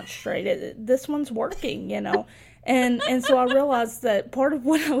it's not straight. This one's working, you know. And so I realized that part of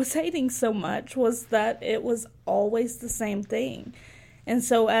what I was hating so much was that it was always the same thing. And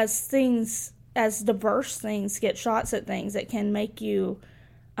so as diverse things get shots at things, it can make you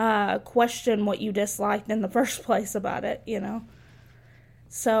question what you disliked in the first place about it, you know.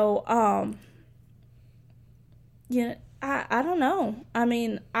 So, yeah, I don't know. I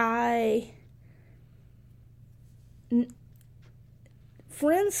mean,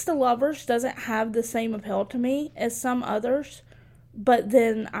 Friends to Lovers doesn't have the same appeal to me as some others, but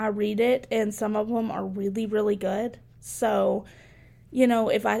then I read it and some of them are really, really good. So, you know,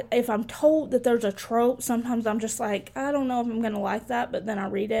 if I'm told that there's a trope, sometimes I'm just like, I don't know if I'm going to like that, but then I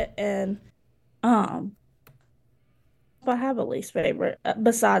read it and, I have a least favorite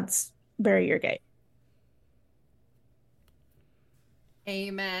besides Bury Your Gaze.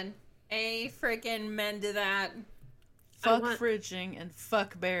 Amen. Friggin' men to that. Fuck fridging and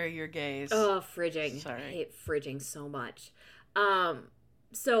fuck bury your gaze. Oh, fridging. Sorry. I hate fridging so much.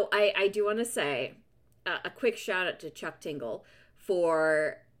 So I do want to say a quick shout out to Chuck Tingle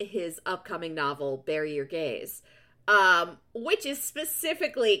for his upcoming novel, Bury Your Gaze, which is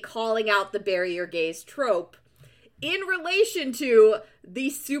specifically calling out the bury your gaze trope in relation to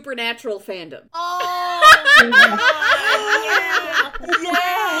the supernatural fandom. Oh!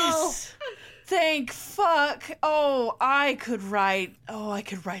 Yes! Thank fuck. Oh, I could write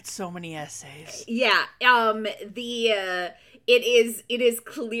so many essays. Yeah. It is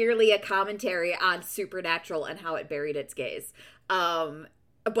clearly a commentary on supernatural and how it buried its gaze. But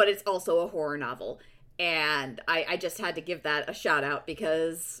it's also a horror novel. And I just had to give that a shout out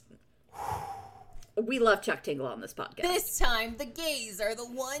because we love Chuck Tingle on this podcast. This time, the gays are the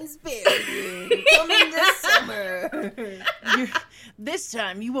ones burying. Coming this summer. This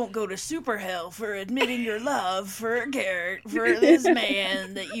time, you won't go to super hell for admitting your love for this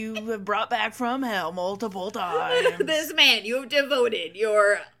man that you have brought back from hell multiple times. This man you have devoted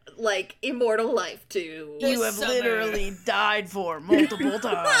your, like, immortal life to. You have literally died for multiple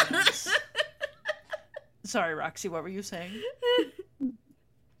times. Sorry, Roxy, what were you saying?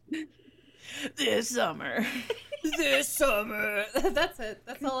 This summer. This summer. That's it.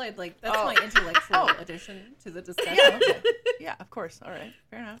 That's all I'd like. That's Oh. my intellectual Oh. addition to the discussion. Yeah, okay. Yeah, of course. All right.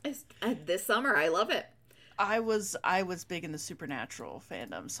 Fair enough. This summer, I love it. I was big in the supernatural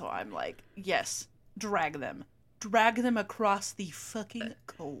fandom, so I'm like, yes, drag them. Drag them across the fucking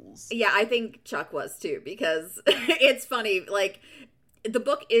coals. Yeah, I think Chuck was too, because it's funny, like, the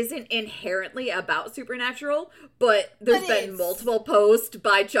book isn't inherently about supernatural, but there's been multiple posts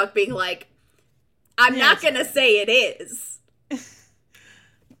by Chuck being like, I'm not gonna say it is.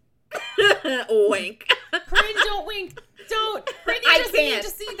 Wink. Corinne, don't wink. Don't. Brittany I doesn't can't. need to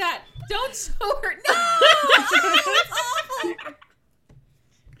see that. Don't show her. No. It's awful.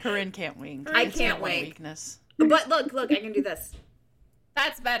 Corinne can't wink. I It's can't not my wink. Weakness. But look, I can do this.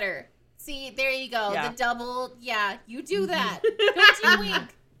 That's better. See, there you go. Yeah. The double. Yeah, you do that. Don't you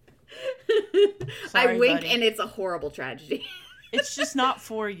wink. Sorry, I wink, buddy. and it's a horrible tragedy. It's just not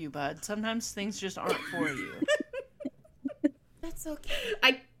for you, bud. Sometimes things just aren't for you. That's okay.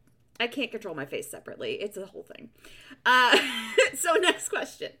 I can't control my face separately. It's a whole thing. So next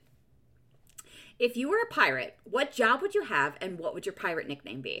question. If you were a pirate, what job would you have, and what would your pirate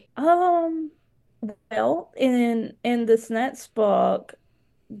nickname be? Well, in this next book,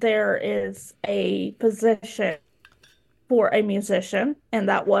 there is a position for a musician, and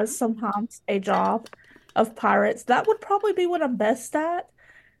that was sometimes a job of pirates. That would probably be what I'm best at.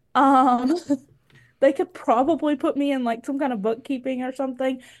 Um, they could probably put me in like some kind of bookkeeping or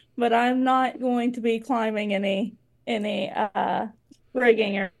something, but I'm not going to be climbing any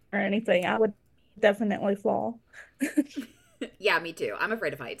rigging or anything. I would definitely fall. Yeah, me too. I'm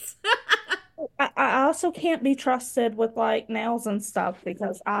afraid of heights. I also can't be trusted with like nails and stuff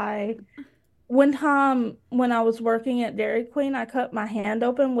because one time when I was working at Dairy Queen, I cut my hand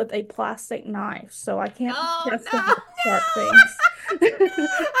open with a plastic knife, so I can't Oh, be trusted no, with sharp things.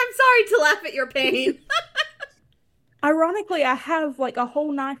 I'm sorry to laugh at your pain. Ironically, I have like a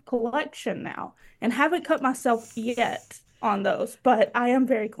whole knife collection now and haven't cut myself yet on those, but I am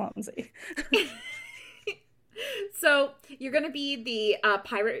very clumsy. So you're going to be the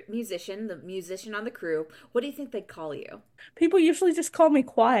pirate musician, the musician on the crew. What do you think they'd call you? People usually just call me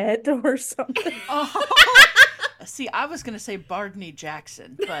quiet or something. Oh, see, I was gonna say Britney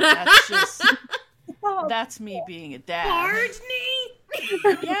Jackson, but that's just that's me being a dad.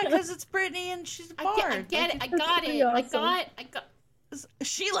 Bardney. Yeah, because it's Britney and she's a bard. I get it. I got pretty it. awesome. I got.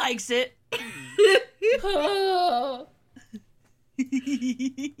 She likes it. Oh.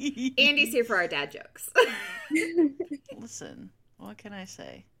 Andy's here for our dad jokes. Listen, what can I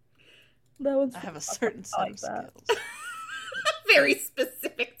say? That was I have a certain set like of that. skills. Very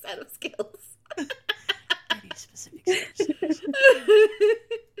specific set of skills. Very specific set of skills.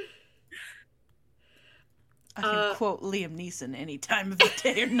 I can quote Liam Neeson any time of the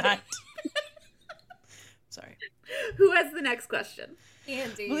day or night. Sorry. Who has the next question?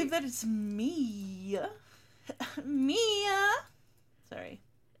 Andy. I believe that it's Mia. Mia. Sorry.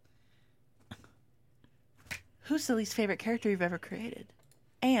 Who's the least favorite character you've ever created?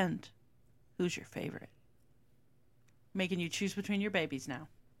 And who's your favorite? Making you choose between your babies now.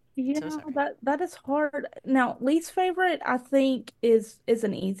 Yeah, sorry. that is hard. Now, least favorite I think is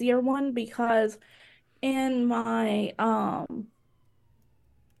an easier one because in my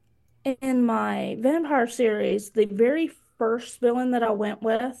vampire series, the very first villain that I went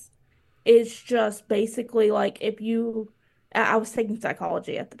with is just basically like I was taking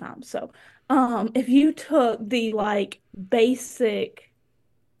psychology at the time, so if you took the like basic,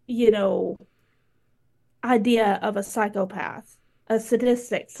 idea of a psychopath, a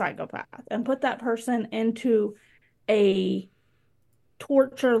sadistic psychopath, and put that person into a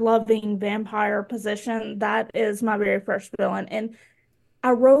torture-loving vampire position, that is my very first villain. And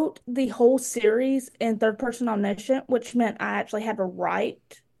I wrote the whole series in third person omniscient, which meant I actually had to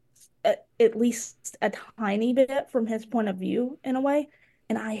write at least a tiny bit from his point of view in a way.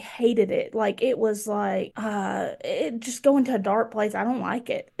 And I hated it. Like it was like it just go into a dark place. I don't like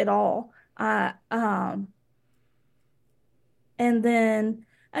it at all. And then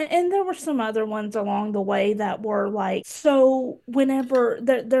and there were some other ones along the way that were like, so whenever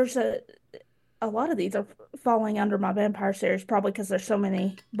there's a lot of these are falling under my vampire series, probably because there's so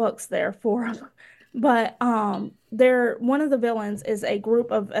many books there for them. But one of the villains is a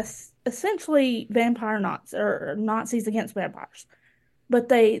group of essentially vampire Nazis or Nazis against vampires. But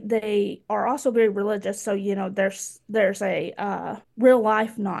they are also very religious, so there's a real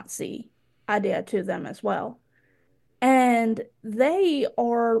life Nazi idea to them as well. And they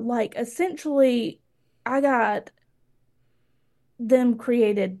are like essentially, I got them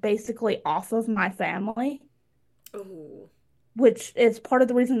created basically off of my family, Ooh. which is part of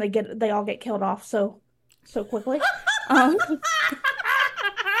the reason they all get killed off so so quickly. Um,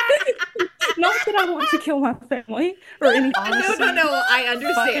 not that I want to kill my family or anything. Honestly, No, I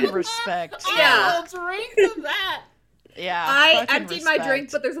fucking understand. respect. I will drink to that. Yeah, I fucking emptied my drink,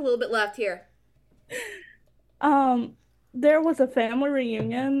 respect. but there's a little bit left here. Um, there was a family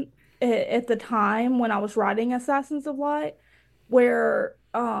reunion at the time when I was writing Assassins of Light, where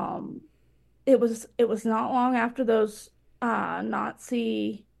it was not long after those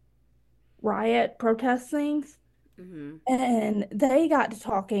Nazi riot protest things, Hmm. and they got to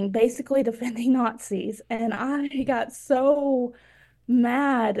talking, basically defending Nazis, and I got so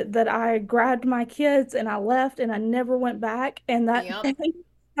mad that I grabbed my kids and I left and I never went back. And that Yep. day,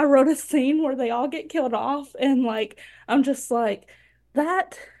 I wrote a scene where they all get killed off, and like I'm just like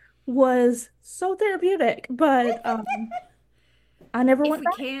that was so therapeutic. But I never If went we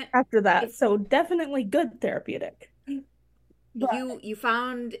back can't, after that. if So definitely good therapeutic. But you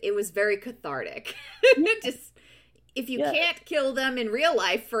found it was very cathartic. Just if you yeah, can't kill them in real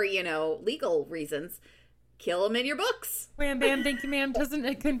life for legal reasons, kill them in your books. Wham bam, thank you, ma'am. Doesn't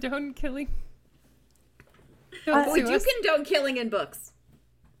it condone killing? I, Don't We sue do us. condone killing in books.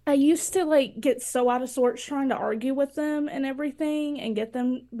 I used to like get so out of sorts trying to argue with them and everything and get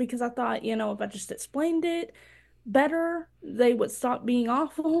them because I thought, if I just explained it better, they would stop being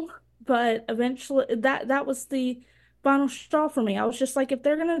awful. But eventually that was the final straw for me. I was just like, if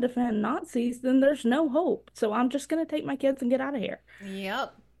they're gonna defend Nazis, then there's no hope. So I'm just gonna take my kids and get out of here.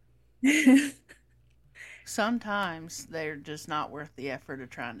 Yep. Sometimes they're just not worth the effort of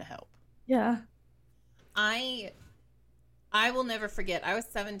trying to help. Yeah. I I will never forget. I was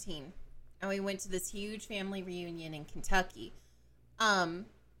 17 and we went to this huge family reunion in Kentucky.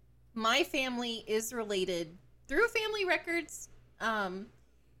 My family is related through family records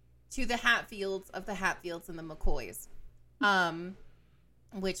to the Hatfields of the Hatfields and the McCoys.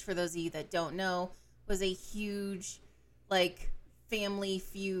 Which for those of you that don't know was a huge like family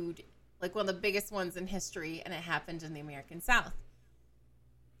feud, like one of the biggest ones in history, and it happened in the American South.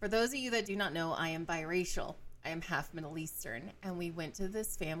 For those of you that do not know, I am biracial. I am half Middle Eastern, and we went to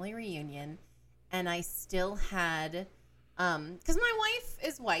this family reunion, and I still had, because my wife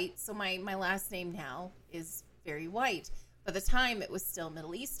is white, so my last name now is very white. By the time, it was still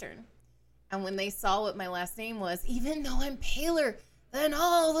Middle Eastern. And when they saw what my last name was, even though I'm paler than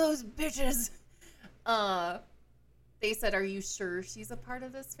all those bitches, they said, "Are you sure she's a part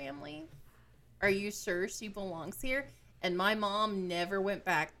of this family? Are you sure she belongs here?" And my mom never went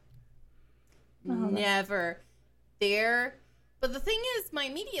back. Oh, Never. There. But the thing is, my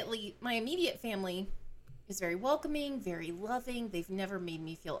immediate family is very welcoming, very loving. They've never made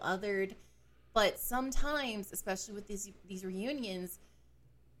me feel othered. But sometimes, especially with these reunions,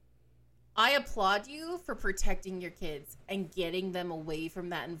 I applaud you for protecting your kids and getting them away from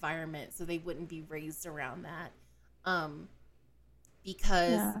that environment so they wouldn't be raised around that.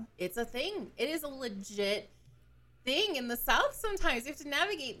 Because it's a thing. It is a legit thing in the South. Sometimes you have to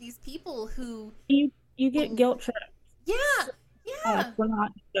navigate these people who you get guilt tripped for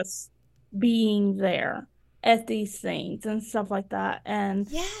not just being there at these things and stuff like that. And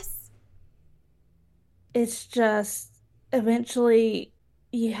yes, it's just eventually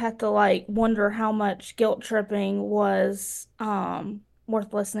you have to like wonder how much guilt tripping was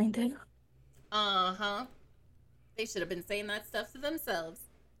worth listening to. uh-huh, they should have been saying that stuff to themselves.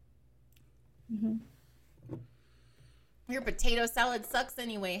 Mhm. Your potato salad sucks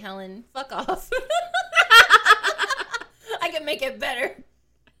anyway, Helen. Fuck off. I can make it better.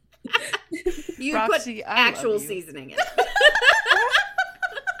 You Roxy, put I love actual you. seasoning in.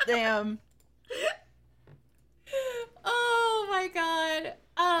 Damn. Oh my god.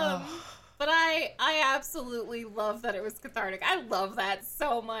 Oh. But I absolutely love that it was cathartic. I love that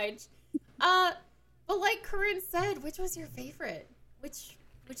so much. But like Corinne said, which was your favorite? Which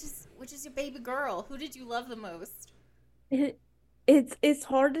is your baby girl? Who did you love the most? It's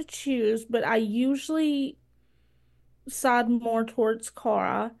hard to choose, but I usually side more towards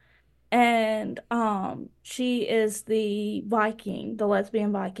Cara, and she is the Viking, the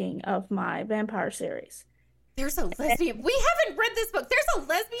lesbian Viking of my vampire series. There's a lesbian. We haven't read this book. There's a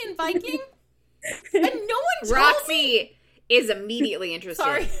lesbian Viking, and no one told me. Roxy is immediately interested.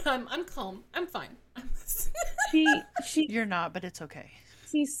 Sorry, I'm calm. I'm fine. She You're not, but it's okay.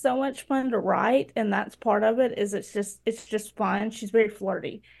 she's so much fun to write, and that's part of it. Is it's just fun. She's very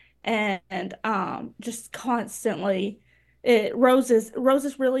flirty, and just constantly. Rose is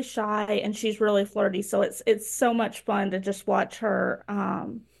really shy and she's really flirty, so it's so much fun to just watch her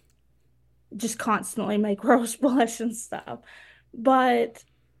just constantly make Rose blush and stuff. But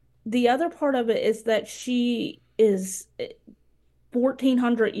the other part of it is that she is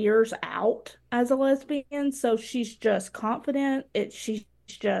 1,400 years out as a lesbian, so she's just confident. She's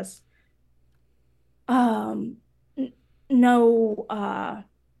just um no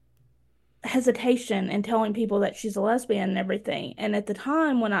hesitation in telling people that she's a lesbian and everything. And at the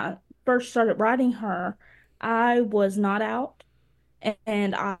time when I first started writing her, I was not out,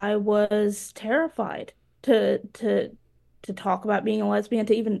 and I was terrified to talk about being a lesbian,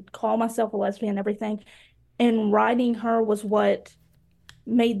 to even call myself a lesbian and everything. And writing her was what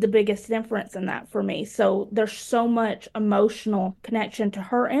made the biggest difference in that for me. So there's so much emotional connection to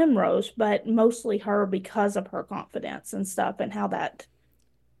her and Rose, but mostly her because of her confidence and stuff, and how that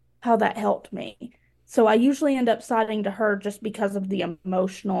helped me. So I usually end up siding to her just because of the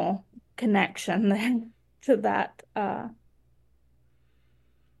emotional connection to that time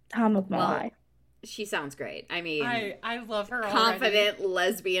of my Well, life. she sounds great. I mean, I love her already. confident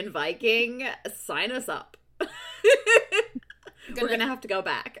lesbian Viking. Sign us up. We're gonna have to go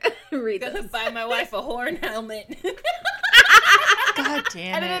back. Read Gonna this. buy my wife a horn helmet. God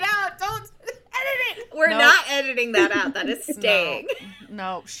damn Edit it. it out. Don't edit it. We're Nope. not editing that out. That is staying.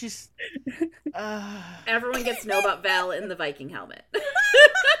 No, she's. Everyone gets to know about Val in the Viking helmet.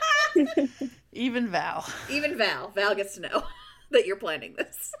 Even Val. Even Val. Val gets to know that you're planning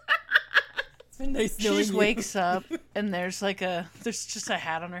this. It's been nice She just wakes up and there's just a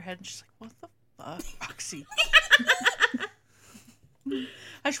hat on her head and she's like, what the fuck, Roxy?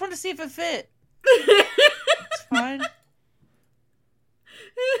 I just want to see if it fit. It's fine.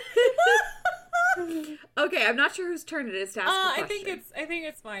 Okay, I'm not sure whose turn it is to ask the I think question.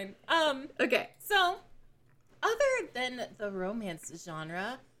 it's fine. Okay. So, other than the romance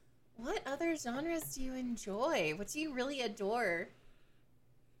genre, what other genres do you enjoy? What do you really adore?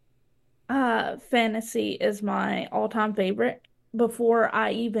 Fantasy is my all-time favorite. Before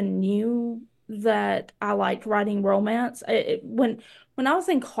I even knew that I liked writing romance, when I was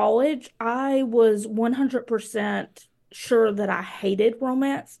in college, I was 100% sure that I hated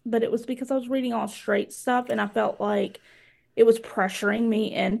romance, but it was because I was reading all straight stuff and I felt like it was pressuring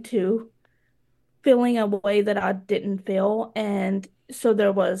me into feeling a way that I didn't feel. And so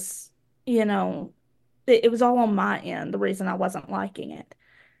there was, it was all on my end, the reason I wasn't liking it.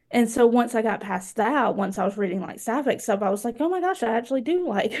 And so once I got past that, once I was reading like sapphic stuff, I was like, oh my gosh, I actually do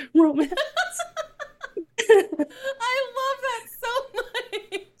like romance. I love that so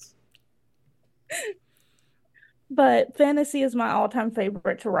much. But fantasy is my all-time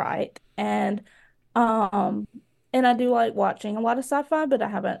favorite to write. Um and I do like watching a lot of sci-fi, but I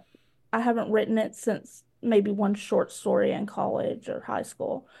haven't written it since maybe one short story in college or high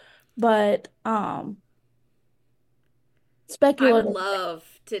school. But I would speculative. love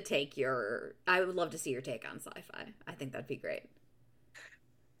I would love to see your take on sci-fi. I think that'd be great.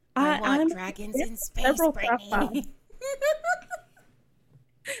 I I'm want dragons in space, several Brittany. sci-fi.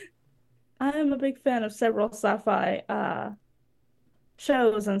 I am a big fan of several sci-fi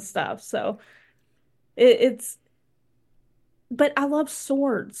shows and stuff. So it's but I love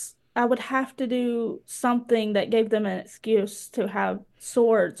swords. I would have to do something that gave them an excuse to have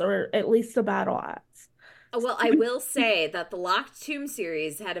swords or at least a battle axe. Well, I will say that the Locked Tomb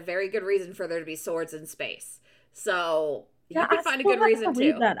series had a very good reason for there to be swords in space. So you Yeah, can I find a still good have reason to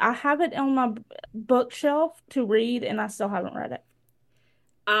read too. that. I have it on my bookshelf to read, and I still haven't read it.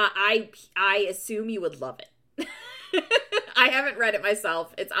 I assume you would love it. I haven't read it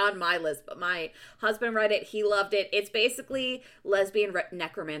myself. It's on my list, but my husband read it. He loved it. It's basically lesbian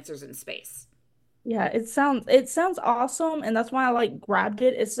necromancers in space. Yeah, it sounds awesome, and that's why I like grabbed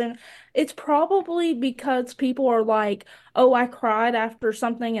it. It's probably because people are like, "Oh, I cried after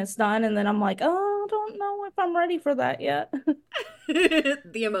something is done," and then I'm like, "Oh, I don't know if I'm ready for that yet."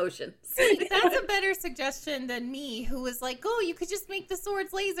 The emotions. See, that's a better suggestion than me, who was like, "Oh, you could just make the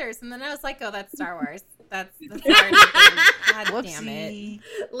swords lasers," and then I was like, "Oh, that's Star Wars. That's already a thing. God damn it." Whoopsie.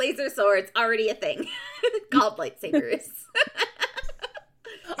 Laser swords, already a thing. Called lightsabers.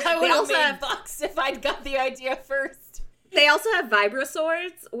 I would have also made have- bucks if I'd got the idea first. They also have vibra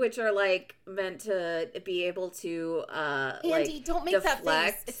swords, which are like meant to be able to Andy, like, don't make that face.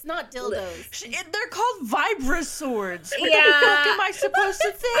 deflect. It's not dildos. They're called vibra swords. What Yeah. the fuck am I supposed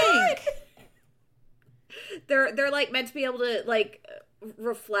to think? They're like meant to be able to like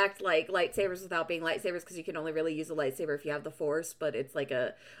reflect like lightsabers without being lightsabers, because you can only really use a lightsaber if you have the force, but it's like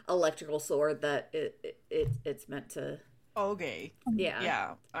a electrical sword that it's meant to. Okay. Yeah.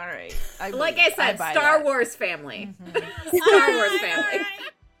 Yeah. All right. Like I said, buy Star that. Wars family. Star Wars family.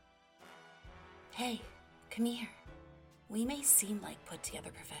 Hey, come here. We may seem like put together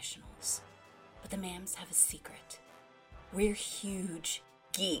professionals, but the mams have a secret. We're huge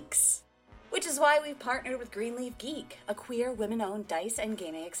geeks. Which is why we've partnered with Greenleaf Geek, a queer women-owned dice and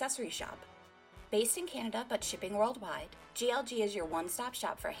gaming accessory shop. Based in Canada but shipping worldwide, GLG is your one-stop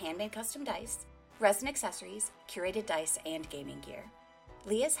shop for handmade custom dice, resin accessories, curated dice, and gaming gear.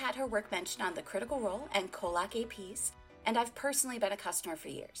 Leah's had her work mentioned on the Critical Role and Colac APs, and I've personally been a customer for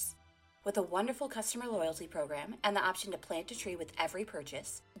years. With a wonderful customer loyalty program and the option to plant a tree with every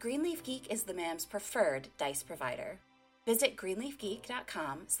purchase, Greenleaf Geek is the MAM's preferred dice provider. Visit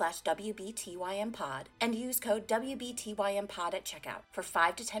greenleafgeek.com/WBTYMpod and use code WBTYMpod at checkout for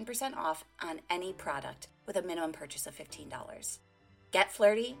 5 to 10% off on any product with a minimum purchase of $15. Get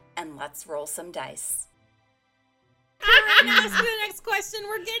flirty and let's roll some dice. All right, now ask the next question.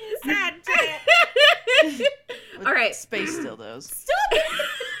 We're getting sad, Janet. All right. Space dildos. Stop it.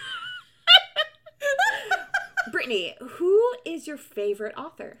 Brittany, who is your favorite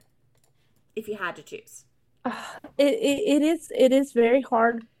author? If you had to choose. It is very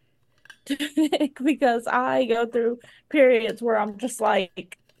hard to pick because I go through periods where I'm just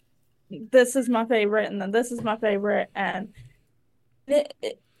like, this is my favorite, and then this is my favorite, and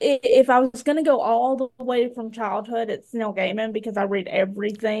if I was gonna go all the way from childhood, it's Neil Gaiman because I read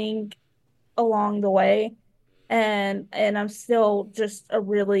everything along the way, and I'm still just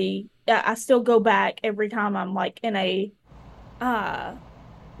I still go back every time I'm like in a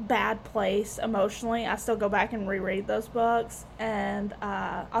bad place emotionally. I still go back and reread those books, and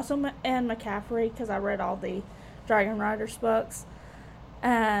also Anne McCaffrey because I read all the Dragon Riders books,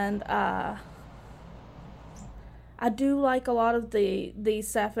 and I do like a lot of the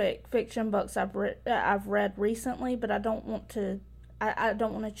sapphic fiction books I've read recently, but I don't want to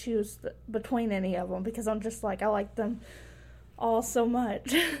choose between any of them because I'm just like I like them all so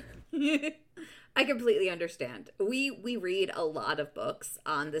much. I completely understand. We read a lot of books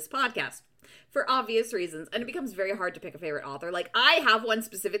on this podcast for obvious reasons, and it becomes very hard to pick a favorite author. Like, I have one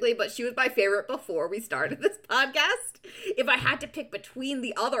specifically, but she was my favorite before we started this podcast. If I had to pick between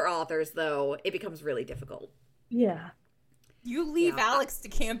the other authors, though, it becomes really difficult. Yeah. You leave Alex to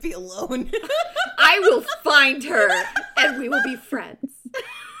Campy alone. I will find her, and we will be friends.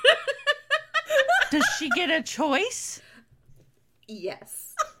 Does she get a choice? Yes.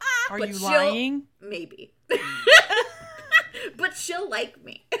 Are But you she'll- lying? Maybe. But she'll like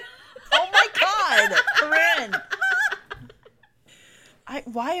me. Oh my god, Corinne!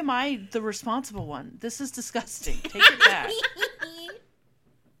 Why am I the responsible one? This is disgusting. Take it back.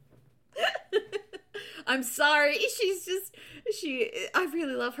 I'm sorry. I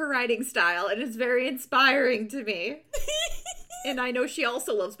really love her writing style, and it's very inspiring to me. And I know she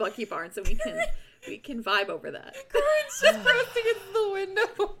also loves Bucky Barnes, and we can vibe over that. Corinne's just pressing into the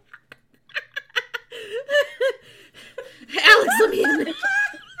window. Alex, let me in.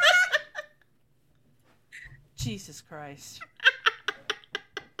 Jesus Christ.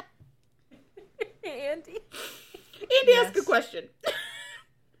 Andy. Andy, ask a question.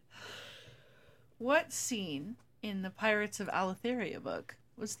 What scene in the Pirates of Alitheria book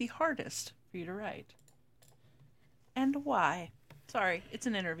was the hardest for you to write? And why? Sorry, it's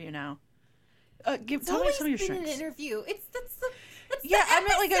an interview now. Tell me some of your strengths. An interview. That's I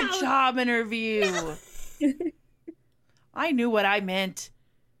meant like a job interview. No. I knew what I meant.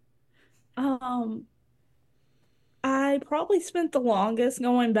 I probably spent the longest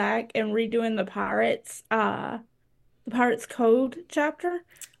going back and redoing the Pirates Code chapter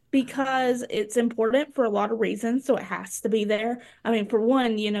because it's important for a lot of reasons, so it has to be there. I mean, for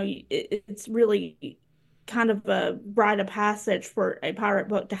one, it's really kind of a rite of passage for a pirate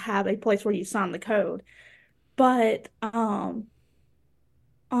book to have a place where you sign the code. But on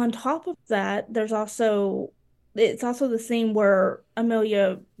top of that, it's also the scene where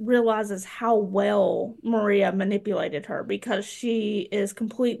Amelia realizes how well Maria manipulated her because she is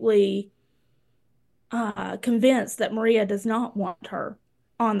completely convinced that Maria does not want her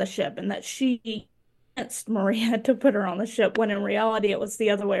on the ship and that she convinced Maria to put her on the ship when in reality it was the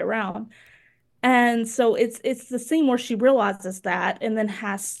other way around. And so it's the scene where she realizes that and then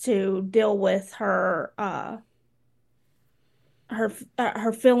has to deal with her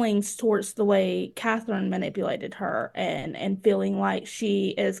feelings towards the way Catherine manipulated her and feeling like she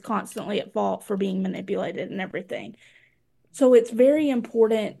is constantly at fault for being manipulated and everything. So it's very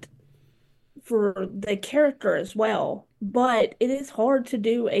important for the character as well, but it is hard to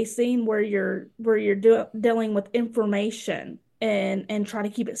do a scene where you're dealing with information and try to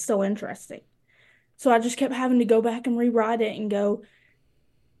keep it still interesting. So I just kept having to go back and rewrite it and go,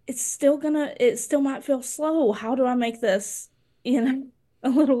 it still might feel slow. How do I make this, a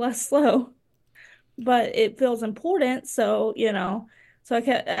little less slow? But it feels important, so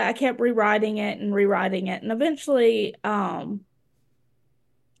I kept rewriting it, and eventually,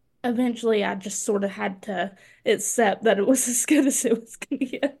 eventually I just sort of had to accept that it was as good as it was going to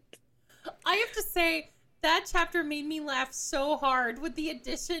get. I have to say, that chapter made me laugh so hard with the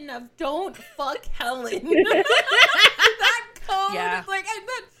addition of "Don't fuck Helen." That code, Yeah. like, and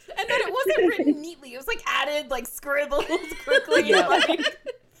then it wasn't written neatly. It was like added, like scribbled quickly. Yeah. Like,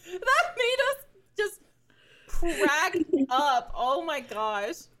 that made us just crack up. Oh my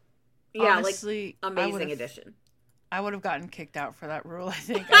gosh! Yeah, Honestly, like amazing addition. I would have gotten kicked out for that rule, I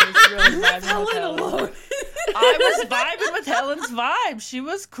think. I was really vibing with Helen Helen. alone. I was vibing with Helen's vibe. She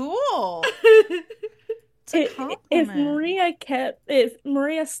was cool. It's a compliment. If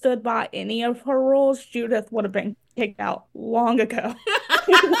Maria stood by any of her rules, Judith would have been kicked out long ago.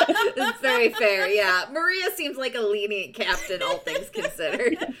 It's very fair, yeah. Maria seems like a lenient captain, all things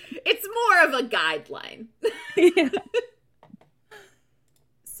considered. It's more of a guideline. Yeah.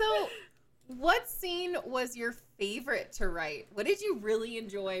 So, what scene was your favorite to write? What did you really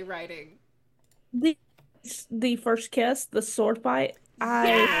enjoy writing? The first kiss, the sword fight.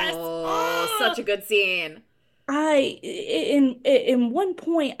 Yes! Oh, such a good scene. In one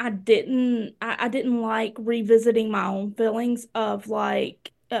point I didn't like revisiting my own feelings of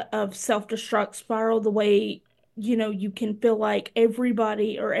of self-destruct spiral, the way you can feel like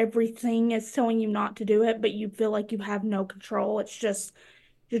everybody or everything is telling you not to do it, but you feel like you have no control. It's just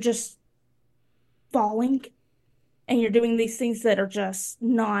you're just falling, and you're doing these things that are just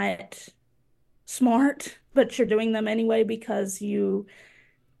not smart, but you're doing them anyway because you're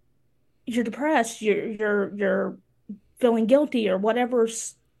depressed, you're feeling guilty or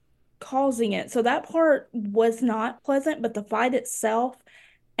whatever's causing it. So that part was not pleasant, but the fight itself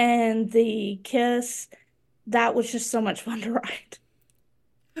and the kiss, that was just so much fun to write.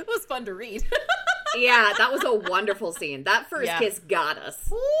 It was fun to read. Yeah, that was a wonderful scene. That first kiss got us.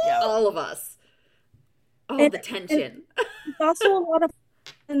 Yeah. All of us. Oh, And- the tension. It's also a lot of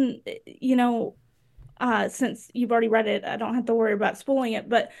fun, since you've already read it, I don't have to worry about spoiling it,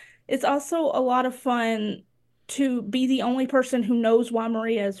 but it's also a lot of fun to be the only person who knows why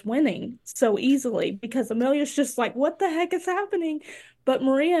Maria is winning so easily, because Amelia's just like, what the heck is happening? But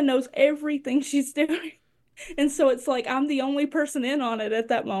Maria knows everything she's doing. And so it's like I'm the only person in on it at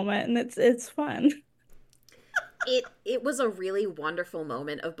that moment, and it's fun. It was a really wonderful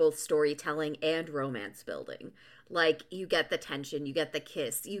moment of both storytelling and romance building. Like, you get the tension, you get the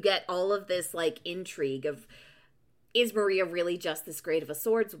kiss, you get all of this, like, intrigue of, is Maria really just this great of a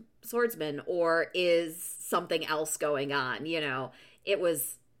swordsman, or is something else going on? It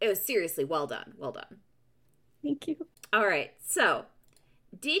was seriously well done. Well done. Thank you. All right, so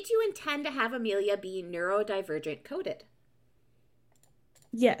did you intend to have Amelia be neurodivergent coded?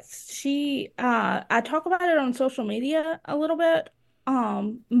 Yes, I talk about it on social media a little bit,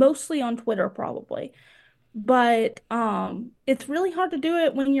 mostly on Twitter probably. But it's really hard to do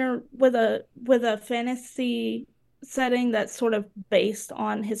it when you're with a fantasy setting that's sort of based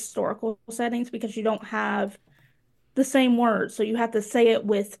on historical settings, because you don't have the same words. So you have to say it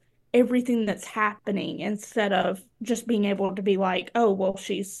with everything that's happening instead of just being able to be like, oh, well,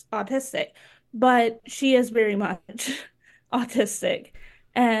 she's autistic. But she is very much autistic.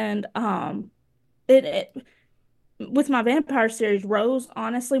 And it with my vampire series, Rose,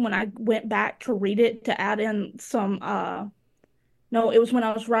 honestly, when I went back to read it to add in some no, it was when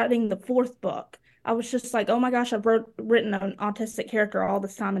I was writing the fourth book. I was just like, oh my gosh, I've written an autistic character all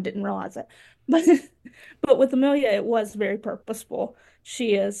this time and didn't realize it. But but with Amelia, it was very purposeful.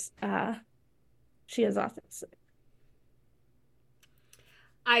 She is autistic.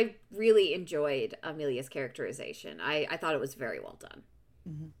 I really enjoyed Amelia's characterization. I thought it was very well done.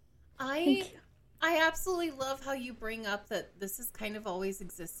 Mm-hmm. I absolutely love how you bring up that this has kind of always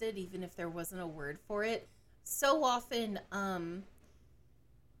existed, even if there wasn't a word for it. So often,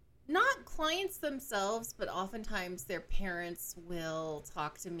 not clients themselves, but oftentimes their parents will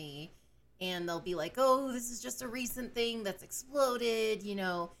talk to me and they'll be like, oh, this is just a recent thing that's exploded.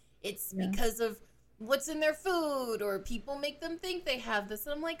 It's because of what's in their food, or people make them think they have this.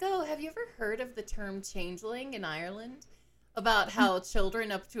 And I'm like, oh, have you ever heard of the term changeling in Ireland? About how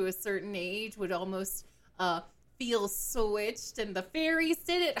children up to a certain age would almost feel switched, and the fairies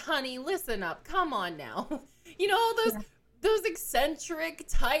did it, honey. Listen up. Come on now. All those eccentric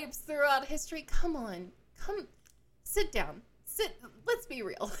types throughout history. Come on. Sit down. Let's be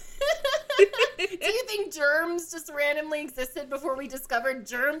real. Do you think germs just randomly existed before we discovered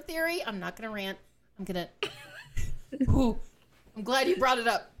germ theory? I'm not going to rant. I'm going to... I'm glad you brought it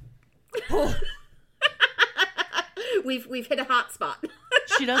up. Ooh. We've hit a hot spot.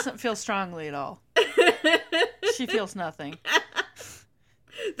 She doesn't feel strongly at all. She feels nothing.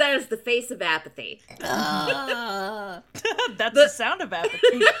 That is the face of apathy. Ah, That's the sound of apathy.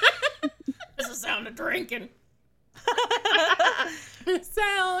 it's the sound of drinking.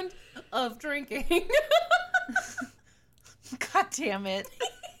 Sound of drinking. God damn it.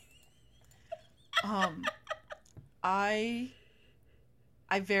 I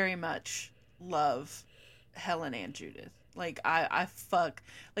very much love Helen and Judith. Like I fuck,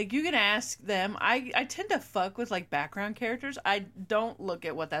 like you can ask them. I tend to fuck with like background characters. I don't look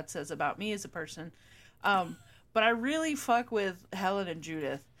at what that says about me as a person. But I really fuck with Helen and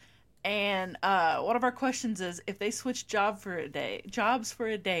Judith. And one of our questions is, if they switched jobs for a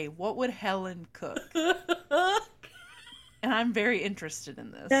day, what would Helen cook? And I'm very interested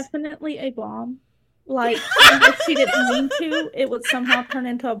in this. Definitely a bomb. Like, if she didn't mean to, it would somehow turn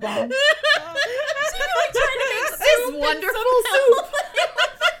into a bomb. This wonderful soup.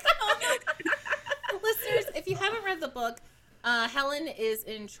 Listeners, if you haven't read the book, Helen is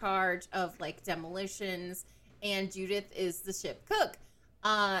in charge of like demolitions, and Judith is the ship cook.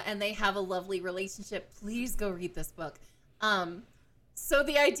 And they have a lovely relationship. Please go read this book. So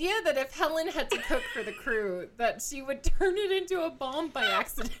the idea that if Helen had to cook for the crew, that she would turn it into a bomb by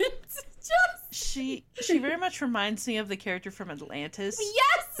accident. She very much reminds me of the character from Atlantis.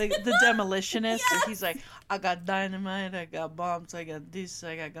 Yes! The demolitionist. Yes! He's like, I got dynamite, I got bombs, I got this,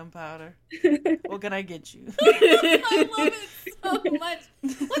 I got gunpowder. What can I get you? I love it so much.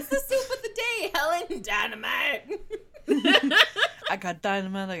 What's the soup of the day, Helen? Dynamite. I got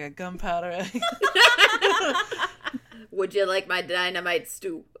dynamite, I got gunpowder. Would you like my dynamite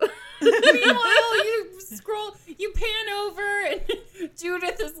stew? Meanwhile, you pan over, and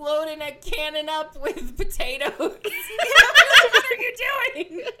Judith is loading a cannon up with potatoes. What are you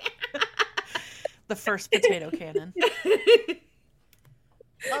doing? The first potato cannon.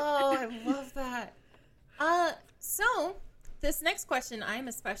 Oh, I love that. So this next question I'm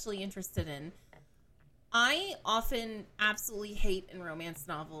especially interested in. I often absolutely hate in romance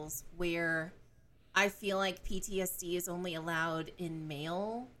novels where I feel like PTSD is only allowed in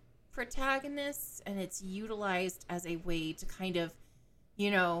male protagonists, and it's utilized as a way to kind of,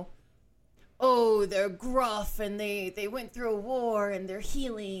 oh, they're gruff and they went through a war and they're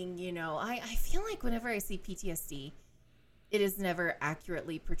healing, I feel like whenever I see PTSD, it is never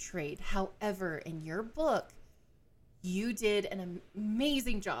accurately portrayed. However, in your book, you did an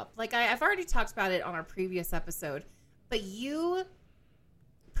amazing job. Like I've already talked about it on our previous episode, but you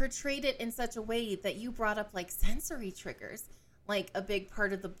portrayed it in such a way that you brought up like sensory triggers. Like a big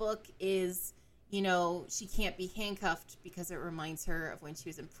part of the book is, she can't be handcuffed because it reminds her of when she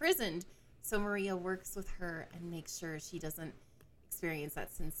was imprisoned. So Maria works with her and makes sure she doesn't experience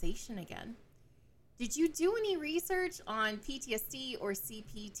that sensation again. Did you do any research on PTSD or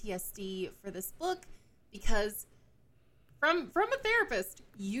CPTSD for this book? Because from a therapist,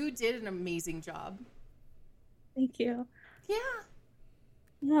 you did an amazing job. Thank you. Yeah.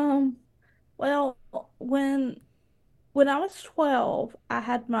 Well, when I was 12, I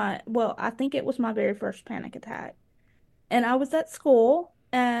had I think it was my very first panic attack. And I was at school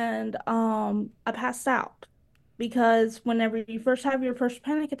and I passed out because whenever you first have your first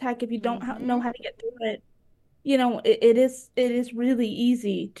panic attack, if you don't know how to get through it, it is really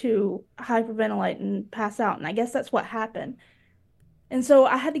easy to hyperventilate and pass out. And I guess that's what happened. And so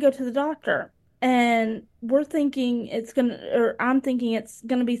I had to go to the doctor. And I'm thinking it's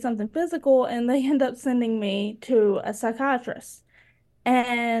gonna be something physical, and they end up sending me to a psychiatrist.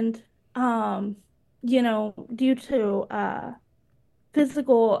 And due to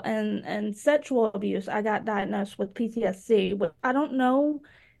physical and sexual abuse, I got diagnosed with PTSD. But I don't know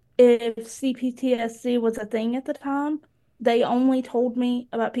if CPTSD was a thing at the time. They only told me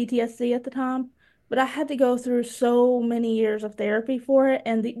about PTSD at the time. But I had to go through so many years of therapy for it.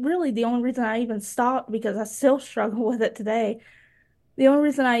 And really the only reason I even stopped, because I still struggle with it today, the only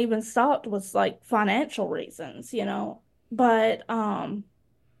reason I even stopped was like financial reasons, But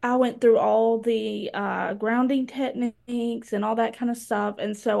I went through all the grounding techniques and all that kind of stuff.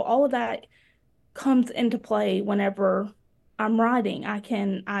 And so all of that comes into play whenever I'm writing. I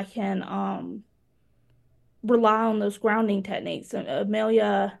can rely on those grounding techniques. And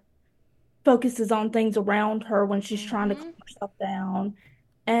Amelia focuses on things around her when she's trying to calm herself down.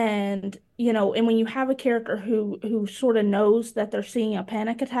 And and when you have a character who sort of knows that they're seeing a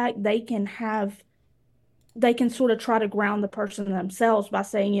panic attack, they can sort of try to ground the person themselves by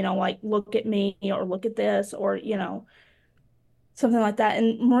saying, like, look at me, or look at this, or something like that.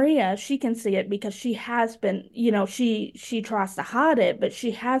 And Maria, she can see it because she has been, she tries to hide it, but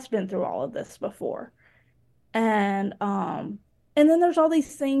she has been through all of this before. And then there's all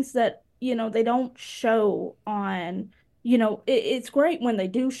these things that they don't show on it's great when they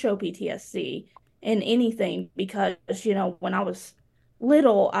do show PTSD in anything because, when I was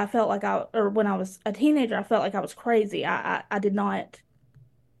little, or when I was a teenager, I felt like I was crazy. I did not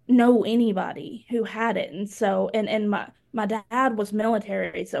know anybody who had it. And so, and my dad was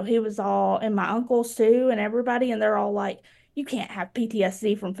military, so he was all, and my uncles too, and everybody, and they're all like, you can't have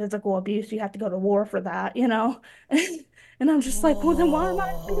PTSD from physical abuse. You have to go to war for that. And I'm just like, well, then why am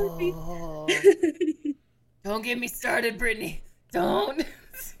I Oh, therapy? don't get me started, Brittany. Don't.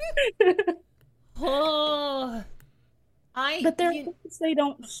 Oh, I But there are you things they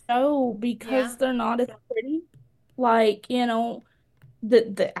don't show yeah. because they're not as pretty. Like,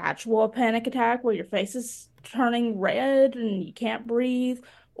 the actual panic attack where your face is turning red and you can't breathe,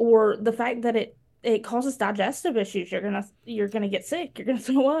 or the fact that it causes digestive issues. You're gonna get sick. You're gonna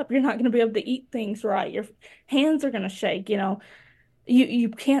throw up. You're not gonna be able to eat things right. Your hands are gonna shake. You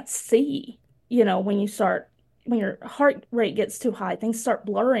can't see. When your heart rate gets too high, things start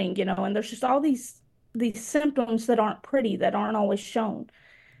blurring. And there's just all these symptoms that aren't pretty, that aren't always shown.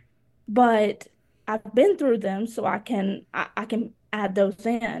 But I've been through them, so I can add those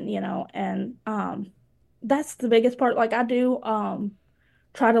in. And that's the biggest part. Like, I do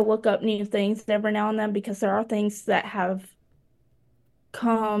try to look up new things every now and then because there are things that have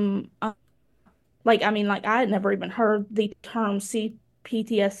come like, I mean, like, I had never even heard the term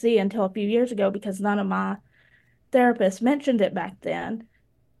CPTSD until a few years ago because none of my therapists mentioned it back then.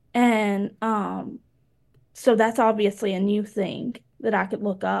 And so that's obviously a new thing that I could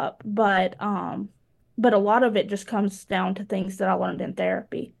look up, but a lot of it just comes down to things that I learned in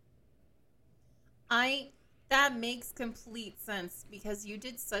therapy. I That makes complete sense because you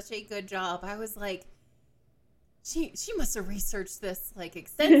did such a good job. I was like, she must have researched this like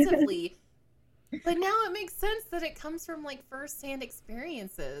extensively. But now it makes sense that it comes from like firsthand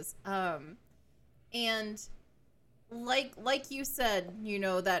experiences. And like you said,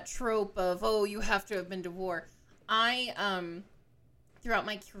 that trope of, oh, you have to have been to war. I throughout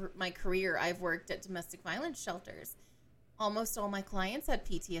my career, I've worked at domestic violence shelters. Almost all my clients had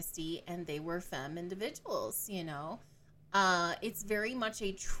PTSD and they were femme individuals. It's very much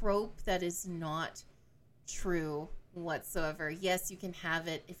a trope that is not true whatsoever. Yes, you can have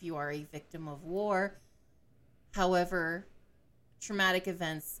it if you are a victim of war. However, traumatic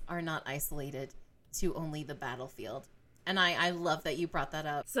events are not isolated to only the battlefield. And I love that you brought that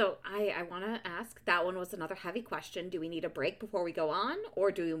up. So I want to ask, that one was another heavy question. Do we need a break before we go on,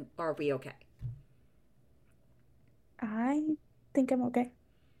 or are we okay? I think I'm okay.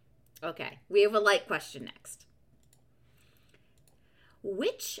 Okay, we have a light question next.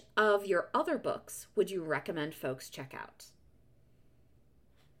 Which of your other books would you recommend folks check out?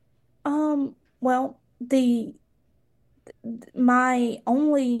 Well, the my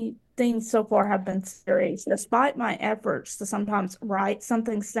only things so far have been series. Despite my efforts to sometimes write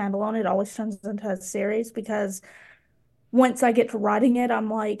something standalone, it always turns into a series because once I get to writing it, I'm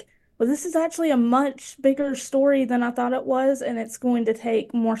like, well, this is actually a much bigger story than I thought it was, and it's going to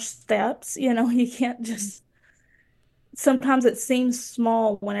take more steps. You can't just, sometimes it seems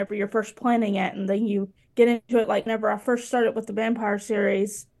small whenever you're first planning it, and then you get into it. Like, whenever I first started with the vampire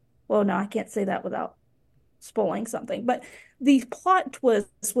series, well, no, I can't say that without spoiling something, but the plot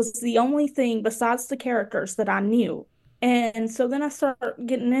twist was the only thing besides the characters that I knew. And so then I start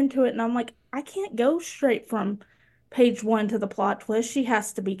getting into it, and I'm like, I can't go straight from page one to the plot twist. She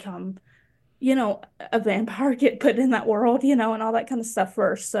has to become, a vampire, get put in that world, and all that kind of stuff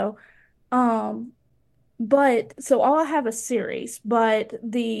first. So, um, but so all I have is series, but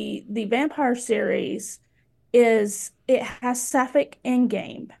the vampire series it has sapphic in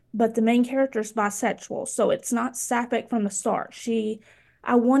game, but the main character is bisexual, so it's not sapphic from the start.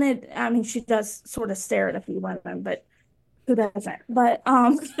 I mean, she does sort of stare at a few women, but who doesn't? But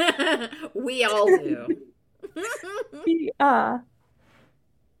We all do. she uh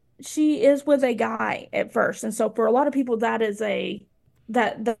she is with a guy at first, and so for a lot of people that is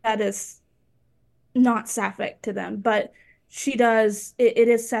not sapphic to them, but it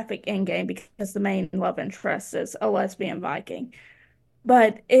is sapphic in game because the main love interest is a lesbian Viking.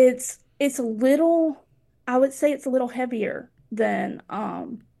 But it's a little, I would say it's a little heavier than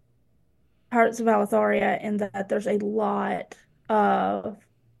Pirates of Alatharia in that there's a lot of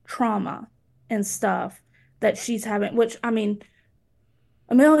trauma and stuff that she's having, which, I mean,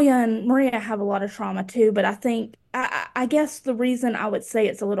 Amelia and Maria have a lot of trauma too, but I guess the reason I would say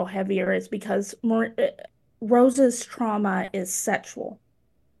it's a little heavier is because Rose's trauma is sexual.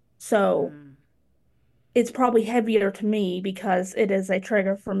 So Mm. it's probably heavier to me because it is a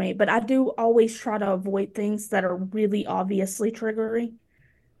trigger for me. But I do always try to avoid things that are really obviously triggering.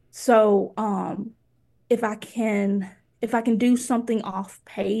 So if I can if I can do something off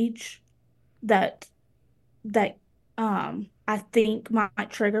page that that I think might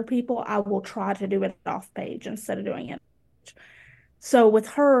trigger people, I will try to do it off page instead of doing it. So with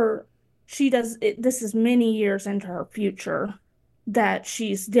her, she does it, this is many years into her future that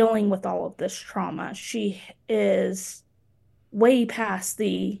she's dealing with all of this trauma. She is way past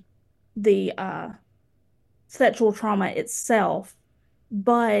the sexual trauma itself,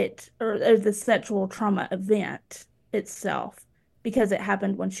 but or the sexual trauma event itself, because it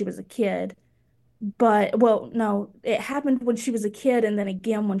happened when she was a kid. But well, no, it happened when she was a kid and then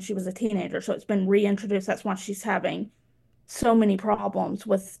again when she was a teenager. So it's been reintroduced. That's why she's having so many problems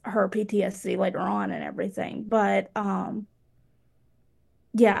with her PTSD later on and everything. But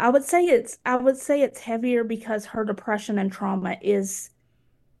yeah, I would say it's heavier because her depression and trauma is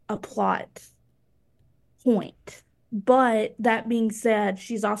a plot point. But that being said,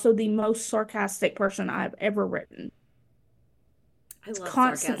 she's also the most sarcastic person I've ever written. I love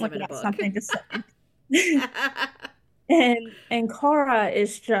Constantly sarcasm in a got book. something to say. And Kara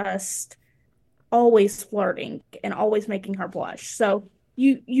is just always flirting and always making her blush. So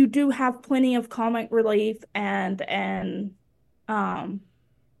you do have plenty of comic relief and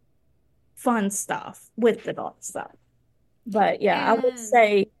fun stuff with the dark stuff. But yeah, I would And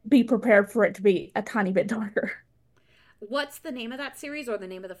say be prepared for it to be a tiny bit darker. what's the name of that series or the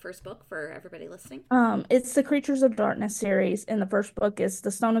name of the first book for everybody listening? It's the Creatures of Darkness series, and the first book is The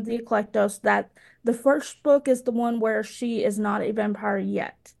Stone of the Eclectos. That the first book is the one where she is not a vampire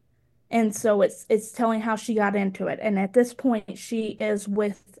yet. And so it's telling how she got into it. And at this point she is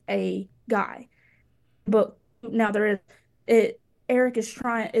with a guy. But now there is it Eric is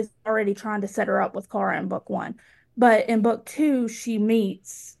already trying to set her up with Kara in book one. But in book two, she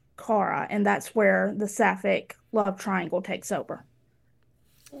meets Kara, and that's where the sapphic love triangle takes over.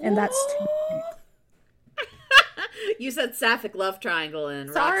 And that's You said sapphic love triangle, and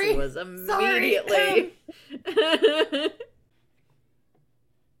Sorry. Roxy was immediately.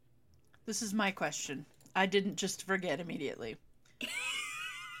 This is my question. I didn't just forget immediately.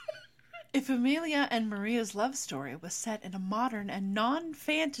 If Amelia and Maria's love story was set in a modern and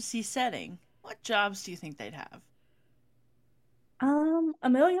non-fantasy setting, what jobs do you think they'd have?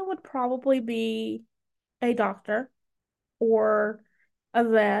 Amelia would probably be a doctor or a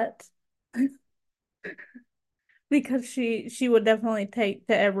vet because she would definitely take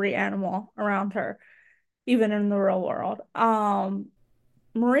to every animal around her, even in the real world.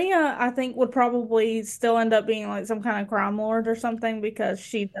 Maria, I think, would probably still end up being like some kind of crime lord or something because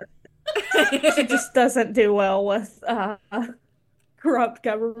she just doesn't do well with corrupt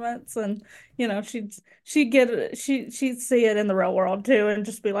governments, and she'd see it in the real world too and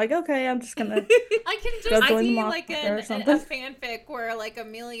just be like, okay, I'm just gonna I can go just join the see like mafia or a something. fanfic where like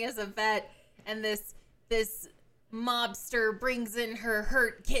Amelia's a vet and this mobster brings in her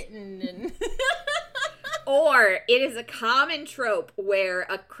hurt kitten and Or it is a common trope where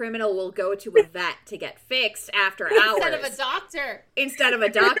a criminal will go to a vet to get fixed after hours instead of a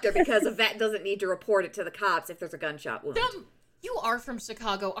doctor. because a vet doesn't need to report it to the cops if there's a gunshot wound. You are from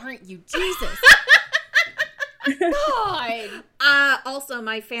Chicago, aren't you? Jesus. God. Also,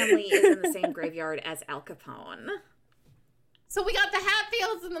 my family is in the same graveyard as Al Capone. So we got the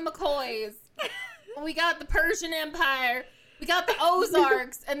Hatfields and the McCoys. We got the Persian Empire. We got the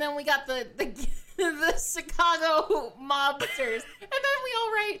Ozarks, and then we got the Chicago mobsters. And then we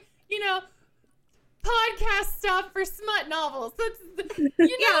all write, podcast stuff for smut novels. That's,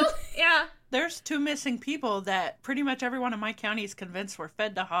 Yeah. There's two missing people that pretty much everyone in my county is convinced were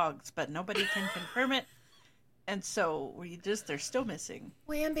fed to hogs, but nobody can confirm it. And so they're still missing.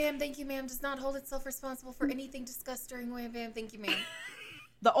 Wham Bam, thank you, ma'am, does not hold itself responsible for anything discussed during Wham Bam, thank you, ma'am.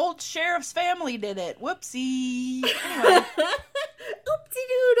 The old sheriff's family did it. Whoopsie. Anyway. Oopsie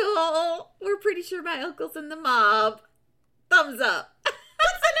doodle. We're pretty sure my uncle's in the mob. Thumbs up.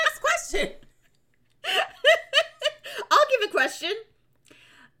 What's the next question? I'll give a question.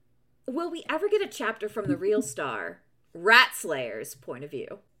 Will we ever get a chapter from the real star, Rat Slayer's point of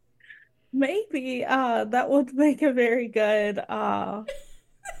view? Maybe that would make a very good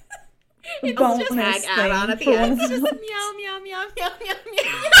It's bonus just tag thing add-on at the for end. one of Just those. meow, meow, meow, meow, meow,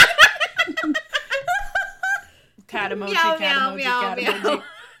 meow. Cat emoji, Meow, cat meow, emoji, meow, cat meow. emoji.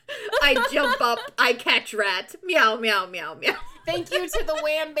 I jump up, I catch rat. Meow, meow, meow, meow. Thank you to the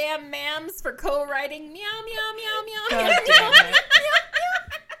Wham Bam Mams for co-writing meow, meow, meow, meow, God meow, damn meow.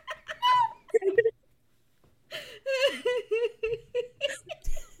 it.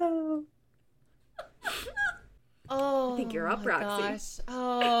 Oh. Oh, I think you're up, my Roxy. gosh.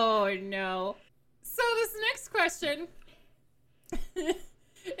 Oh, no. So this next question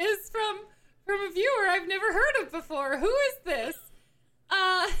is from a viewer I've never heard of before. Who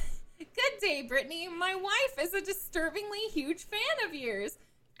Brittany. My wife is a disturbingly huge fan of yours.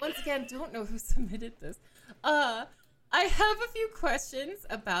 Once again, don't know who submitted this. I have a few questions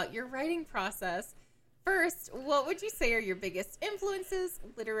about your writing process. First, what would you say are your biggest influences,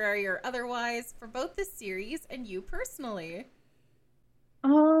 literary or otherwise, for both the series and you personally?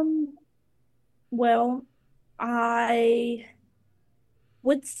 Well, I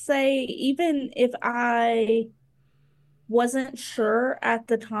would say even if I wasn't sure at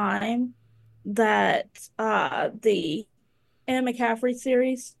the time that the Anne McCaffrey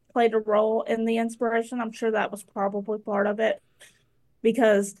series played a role in the inspiration, I'm sure that was probably part of it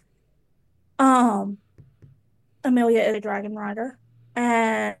because um Amelia is a dragon rider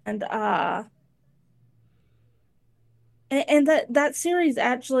and and that series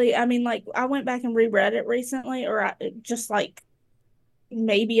actually, I mean, like I went back and reread it recently just like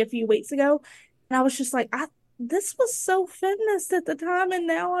maybe a few weeks ago, and I was just like, I this was so feminist at the time, and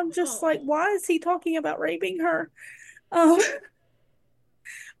now I'm just like, why is he talking about raping her? Um,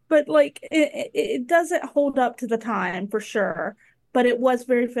 but like it doesn't hold up to the time for sure. But it was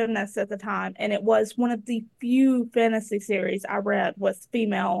very feminist at the time, and it was one of the few fantasy series I read with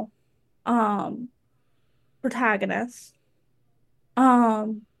female um protagonists.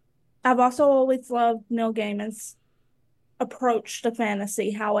 Um, I've also always loved Neil Gaiman's approach to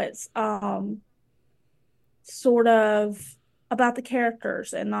fantasy, how it's sort of about the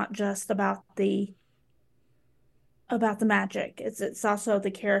characters and not just about the magic. It's also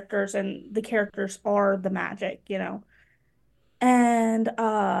the characters, and the characters are the magic, you know. And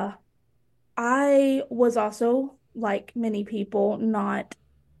I was also, like many people, not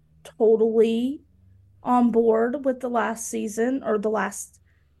totally on board with the last season or the last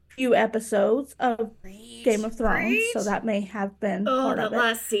few episodes of Game of Thrones, so that may have been part that of it.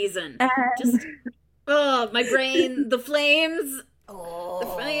 last season. And Just, my brain, the flames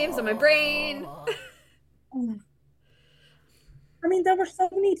on my brain. I mean, there were so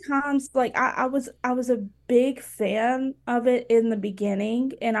many times like I was a big fan of it in the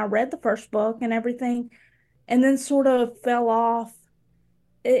beginning, and I read the first book and everything, and then sort of fell off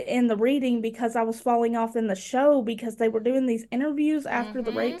in the reading because I was falling off in the show because they were doing these interviews after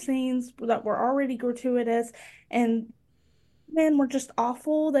the rape scenes that were already gratuitous, and men were just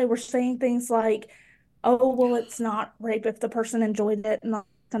awful. They were saying things like, "Oh, well, it's not rape if the person enjoyed it," and all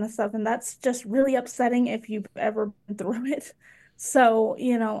that kind of stuff. And that's just really upsetting if you've ever been through it. So,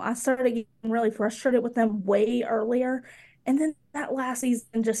 you know, I started getting really frustrated with them way earlier. And then that last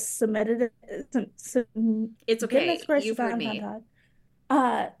season just cemented it. It's okay. Goodness gracious, You've heard I'm me.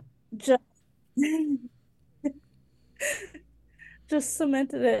 tongue-tied. Just just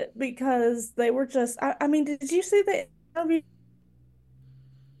cemented it because they were just I mean, did you see the interview?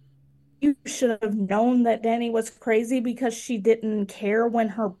 You should have known that Danny was crazy because she didn't care when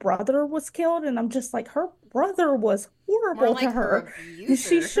her brother was killed. And I'm just like, her brother was horrible to her. And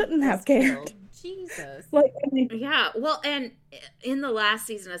she shouldn't have cared. Killed. Jesus. Like, I mean, Yeah, well, and in the last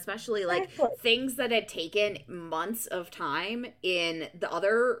season especially, like, Exactly. things that had taken months of time in the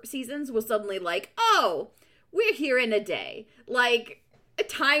other seasons was suddenly like, oh, we're here in a day. Like,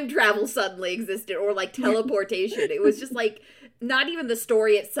 time travel suddenly existed, or like teleportation. It was just like, not even the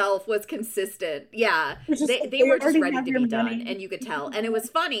story itself was consistent. Yeah, It's just they like, they were just already ready have to your be done, money. and you could tell. And it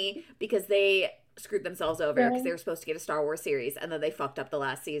was funny because they screwed themselves over because they were supposed to get a Star Wars series, and then they fucked up the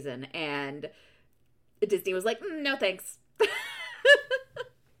last season, and Disney was like, no thanks.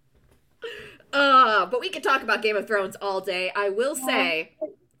 But we could talk about Game of Thrones all day. I will say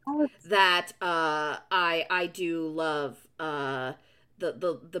that I do love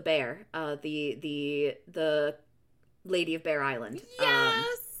the bear, the Lady of Bear Island.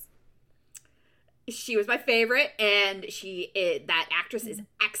 Yes. She was my favorite, and that actress is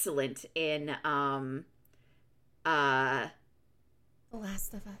excellent in The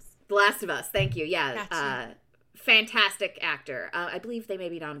Last of Us. The Last of Us. Thank you. Yeah. Gotcha. Fantastic actor. I believe they may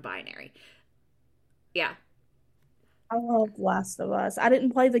be non-binary. Yeah. I love Last of Us. I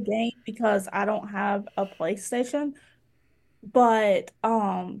didn't play the game because I don't have a PlayStation, but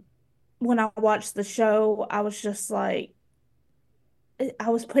when I watched the show, I was just like I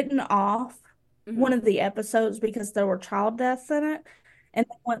was putting off one of the episodes because there were child deaths in it. And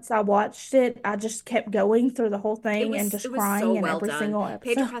then once I watched it, I just kept going through the whole thing and just it was crying so in well every done. single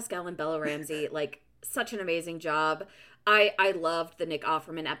episode. Pedro Pascal and Bella Ramsey, like, such an amazing job. I loved the Nick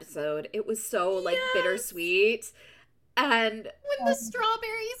Offerman episode. It was so like bittersweet. And When the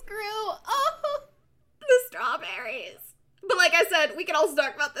strawberries grew. Oh. the strawberries. But like I said, we can also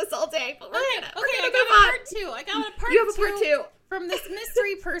talk about this all day. But we're gonna I move got on. a part two. I got a part You have a part two. from this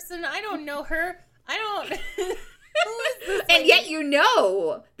mystery person. I don't know her. I don't. Who is And yet you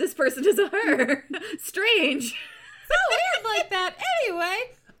know this person is a her. Strange. So weird like that. Anyway,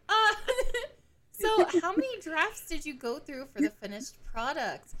 so how many drafts did you go through for the finished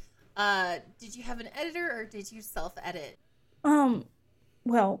product? Did you have an editor or did you self-edit?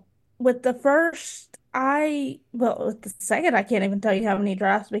 Well, with the first, with the second, I can't even tell you how many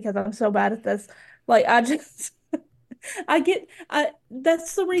drafts because I'm so bad at this. Like, I just,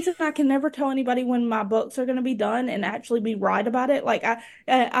 that's the reason I can never tell anybody when my books are going to be done and actually be right about it. Like,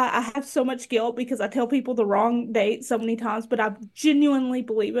 I have so much guilt because I tell people the wrong date so many times, but I genuinely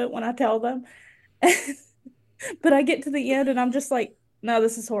believe it when I tell them. But I get to the end and I'm just like, no,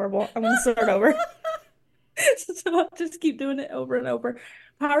 this is horrible. I'm going to start over. So I just keep doing it over and over.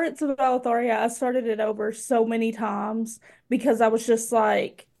 Pirates of Alatharia, I started it over so many times because I was just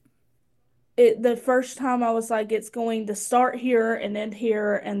like, the first time I was like, it's going to start here and end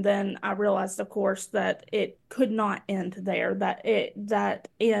here, and then I realized, of course, that it could not end there. That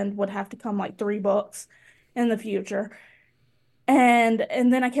end would have to come like 3 books in the future. And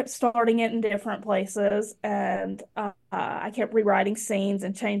then I kept starting it in different places, and I kept rewriting scenes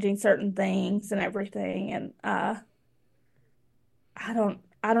and changing certain things and everything. And I don't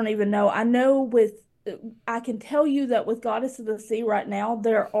even know. I can tell you that with Goddess of the Sea right now,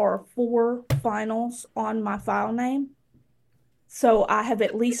 there are 4 finals on my file name. So I have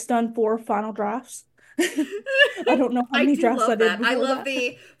at least done 4 final drafts. I don't know how many drafts I did before I love that.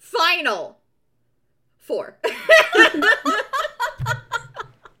 the final 4.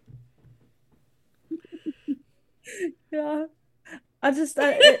 Yeah.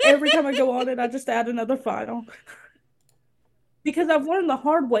 Every time I go on it, I just add another final. Because I've learned the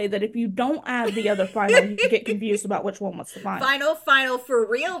hard way that if you don't add the other final, you get confused about which one was the final. Final for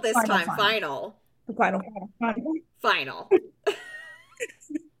real this Final, time. Final. The final. Final.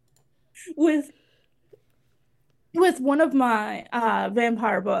 With one of my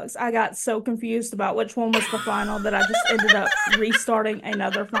vampire books, I got so confused about which one was the final that I just ended up restarting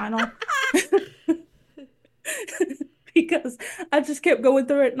another final. Because I just kept going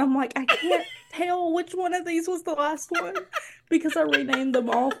through it and I'm like, I can't tell which one of these was the last one because I renamed them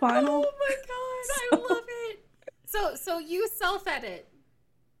all final. Oh my god, I love it. So you self-edit.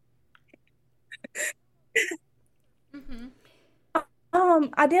 Mm-hmm.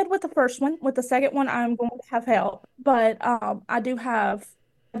 I did with the first one. With the second one, I'm going to have help, but I do have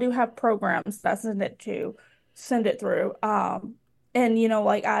programs that I send it through. And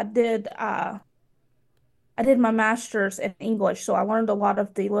like I did my master's in English, so I learned a lot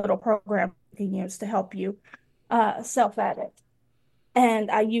of the little programs you can use to help you self-edit.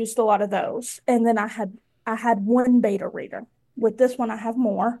 And I used a lot of those. And then I had one beta reader. With this one, I have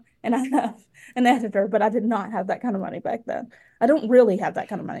more, and I have an editor, but I did not have that kind of money back then. I don't really have that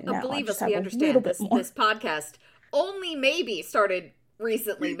kind of money now. Believe I just us, we have a little understand bit more. this podcast only maybe started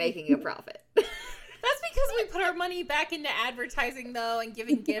recently making a profit. That's because we put our money back into advertising though and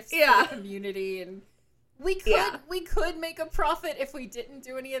giving gifts to Yeah. the community, and we could make a profit if we didn't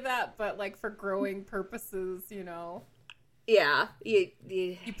do any of that, but like for growing purposes, Yeah. You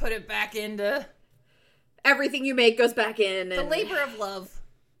put it back into everything you make goes back in. the labor of love.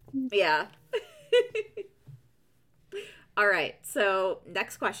 Yeah. All right. So,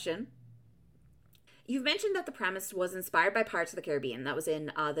 next question. You've mentioned that the premise was inspired by Pirates of the Caribbean. That was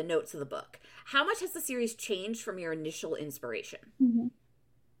in the notes of the book. How much has the series changed from your initial inspiration? Mm-hmm.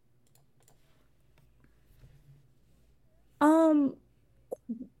 Um,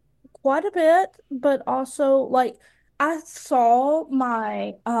 quite a bit, but also like I saw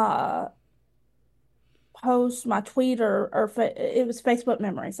my post, my tweet it was Facebook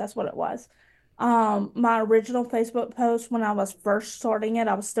memories. That's what it was. My original Facebook post when I was first starting it,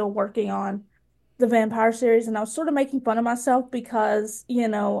 I was still working on the vampire series, and I was sort of making fun of myself because,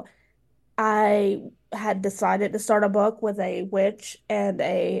 I had decided to start a book with a witch and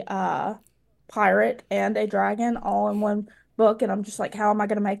a pirate and a dragon all in one book, and I'm just like, how am I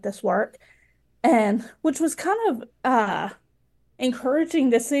going to make this work? And which was kind of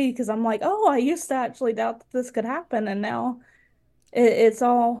encouraging to see because I'm like, oh, I used to actually doubt that this could happen, and now it's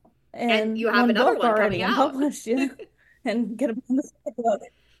all in And you have one another book one already coming and out. published, and get on the second book.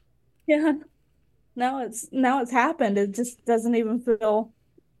 Yeah, now it's happened. It just doesn't even feel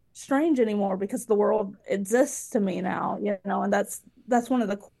strange anymore because the world exists to me now, and that's one of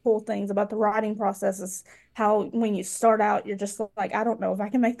the cool things about the writing process is how when you start out, you're just like, I don't know if I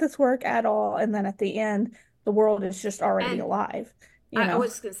can make this work at all, and then at the end, the world is just already And alive, I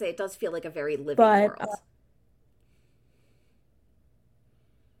was just going to say, it does feel like a very living But world.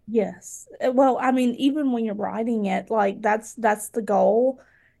 yes, well, I mean, even when you're writing it, like that's the goal,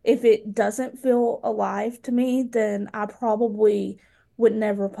 if it doesn't feel alive to me, then I probably would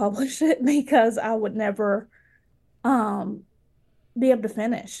never publish it because I would never um be able to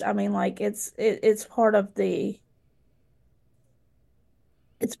finish. I mean, like it's part of the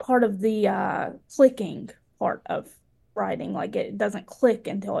clicking part of writing. Like it doesn't click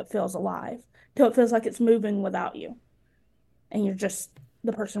until it feels alive, till it feels like it's moving without you, and you're just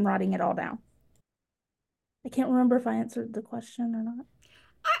the person writing it all down. I can't remember if I answered the question or not.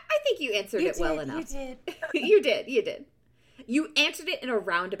 I think you answered it well enough. You did. You did. You answered it in a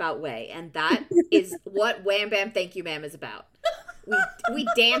roundabout way, and that is what Wham Bam Thank You Ma'am is about. We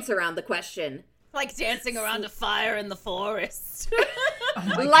dance around the question Like dancing around a fire in the forest.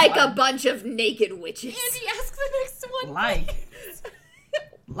 Oh like God. a bunch of naked witches. Andy, ask the next one.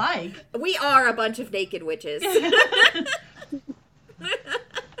 Like. We are a bunch of naked witches.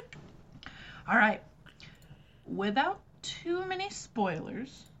 All right. Without too many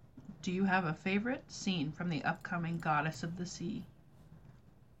spoilers, do you have a favorite scene from the upcoming Goddess of the Sea?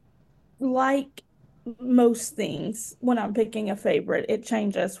 Like most things, when I'm picking a favorite, it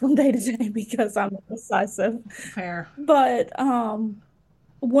changes from day to day because I'm indecisive. Fair. But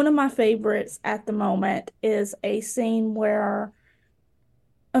one of my favorites at the moment is a scene where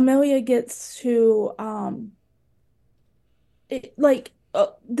Amelia gets to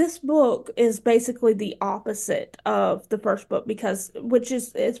this book is basically the opposite of the first book because which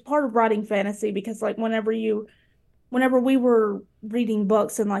is it's part of writing fantasy because like whenever we were reading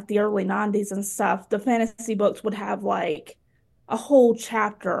books in like the early 90s and stuff, the fantasy books would have like a whole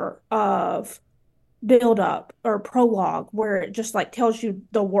chapter of build up or prologue where it just like tells you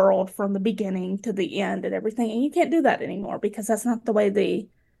the world from the beginning to the end and everything. And you can't do that anymore because that's not the way the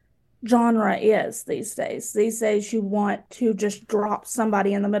genre is these days. These days, you want to just drop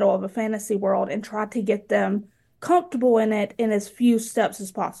somebody in the middle of a fantasy world and try to get them comfortable in it in as few steps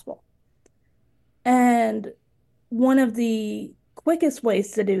as possible. And one of the quickest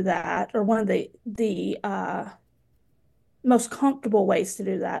ways to do that, or one of the most comfortable ways to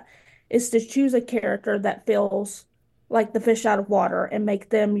do that, is to choose a character that feels like the fish out of water and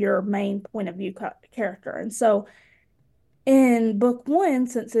make them your main point of view character. And so in book one,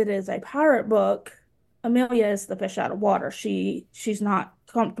 since it is a pirate book, Amelia is the fish out of water. She's not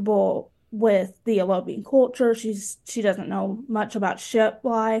comfortable with the Alobian culture. She doesn't know much about ship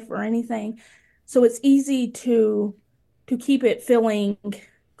life or anything. So it's easy to keep it feeling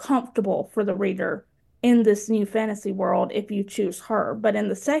comfortable for the reader in this new fantasy world if you choose her. But in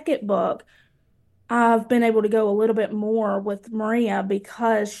the second book, I've been able to go a little bit more with Maria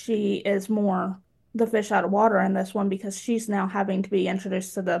because she is more the fish out of water in this one because she's now having to be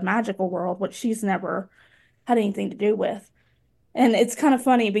introduced to the magical world, which she's never had anything to do with. And it's kind of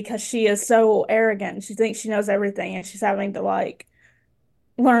funny because she is so arrogant. She thinks she knows everything and she's having to like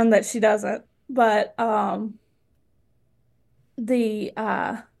learn that she doesn't. But the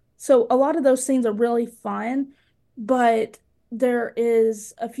so a lot of those scenes are really fun, but there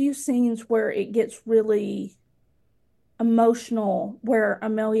is a few scenes where it gets really emotional where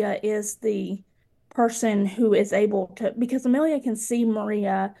Amelia is the person who is able to, because Amelia can see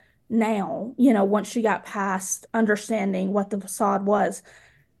Maria now, once she got past understanding what the facade was,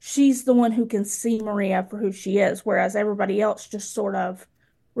 she's the one who can see Maria for who she is, whereas everybody else just sort of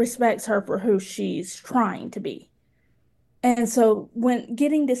respects her for who she's trying to be. And so when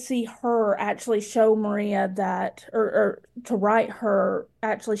getting to see her actually show Maria that, or to write her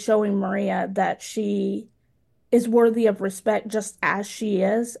actually showing Maria that she is worthy of respect just as she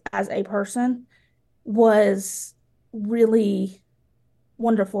is as a person was really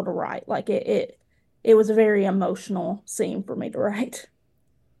wonderful to write. Like it was a very emotional scene for me to write.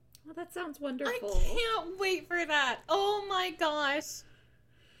 Well, that sounds I wonderful. can't wait for that. Oh my gosh.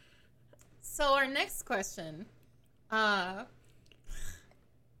 So our next question. God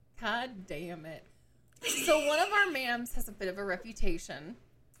damn it. So one of our mams has a bit of a reputation.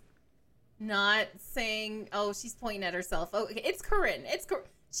 Not saying, oh, she's pointing at herself. Oh, okay, it's Corinne.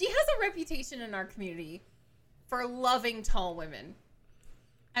 She has a reputation in our community for loving tall women.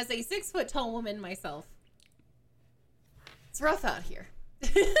 As a 6-foot tall woman myself, it's rough out here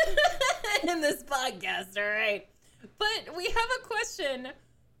in this podcast, all right? But we have a question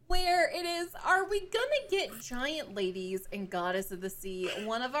where it is, are we gonna get giant ladies in Goddess of the Sea?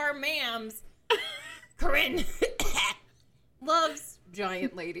 One of our mams, Corinne, loves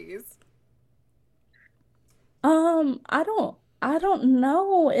giant ladies. I don't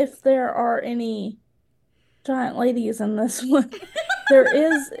know if there are any giant ladies in this one. There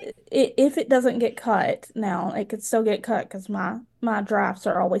is, if it doesn't get cut now, it could still get cut because my drafts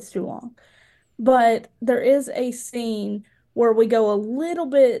are always too long. But there is a scene where we go a little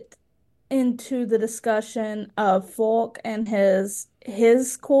bit into the discussion of folk and his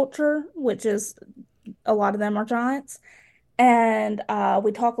culture, which is a lot of them are giants. And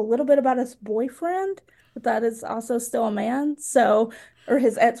we talk a little bit about his boyfriend, but that is also still a man. So, or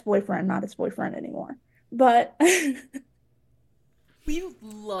his ex-boyfriend, not his boyfriend anymore. But We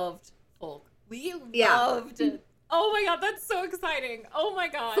loved Folk. We Yeah. loved it. Oh my god, that's so exciting. Oh my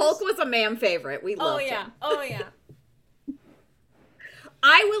gosh. Folk was a man favorite. We Oh loved yeah. him. Oh yeah.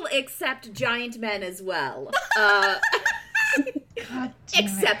 I will accept giant men as well. God damn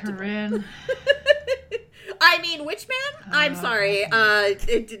Acceptable. it, Corinne. I mean, which man? I'm sorry.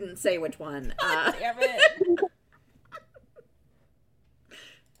 It didn't say which one. Damn it.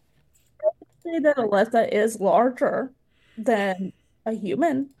 say that Alyssa is larger than a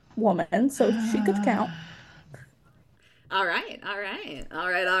human woman, so she could count. All right. Oh my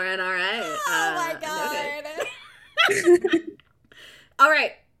Noted. god. All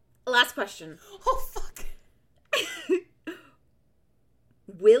right. Last question. Oh fuck.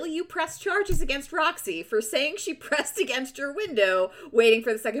 Will you press charges against Roxy for saying she pressed against your window waiting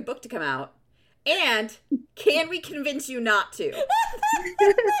for the second book to come out? And can we convince you not to? God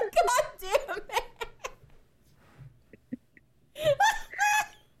damn it.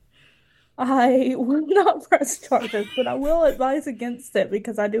 I will not press charges, but I will advise against it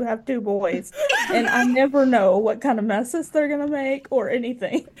because I do have 2 boys, and I never know what kind of messes they're gonna make or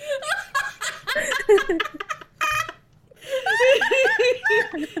anything.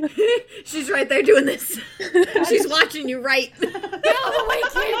 She's right there doing this. She's watching you right. Get out of the way,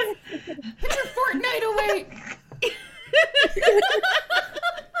 kids. Put your Fortnite away.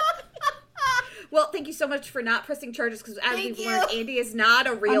 Well, thank you so much for not pressing charges because as Thank we've you. learned, Andy is not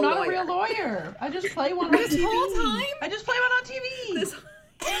a real I'm not lawyer. a real lawyer. I just play one on TV. This whole time? I just play one on TV.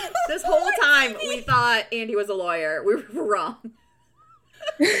 This whole time we thought Andy was a lawyer. We were wrong.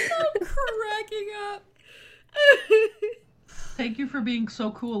 I'm cracking up. Thank you for being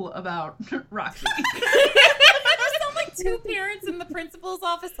so cool about Roxy. I sound like 2 parents in the principal's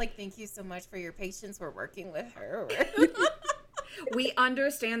office. Like, thank you so much for your patience. We're working with her. We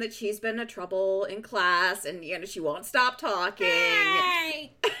understand that she's been a trouble in class and she won't stop talking.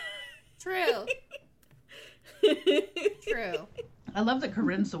 Hey! True. True. I love that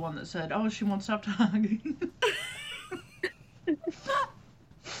Corinne's the one that said, "Oh, she won't stop talking."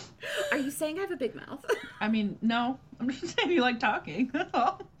 Are you saying I have a big mouth? I mean, no. I'm just saying you like talking. That's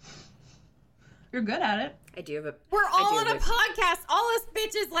all. You're good at it. I do have a. We're I all do on a have podcast. All us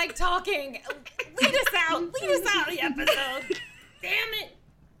bitches like talking. Lead us out. Lead us out of the episode. Damn it.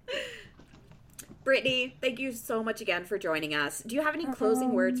 Brittany, thank you so much again for joining us. Do you have any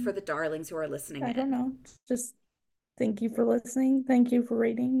closing words for the darlings who are listening? I don't know. Just thank you for listening. Thank you for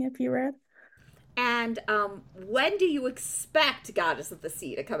reading if you read. And when do you expect Goddess of the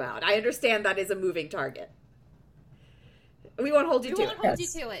Sea to come out? I understand that is a moving target. We won't hold you We to won't it. hold you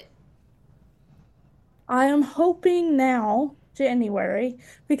to it. I am hoping now January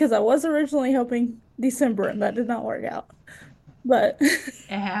because I was originally hoping December and that did not work out. But It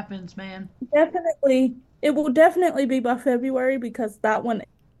happens, man. it will definitely be by February because that one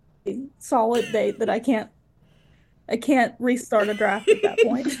is a solid date that I can't restart a draft at that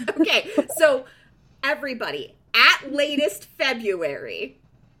point. Okay, so everybody, at latest February,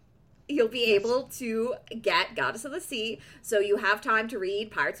 you'll be able to get Goddess of the Sea. So you have time to read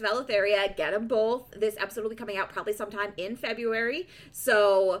Pirates of Eleutheria, get them both. This episode will be coming out probably sometime in February.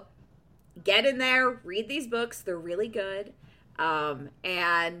 So get in there, read these books. They're really good. And,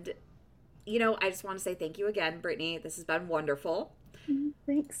 I just want to say thank you again, Brittany. This has been wonderful.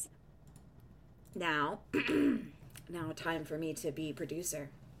 Thanks. Now time for me to be producer.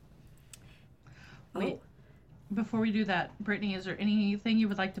 Wait. Before we do that, Brittany, is there anything you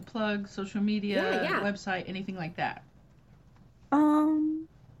would like to plug? Social media, Yeah. website, anything like that?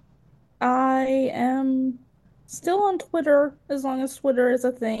 I am still on Twitter as long as Twitter is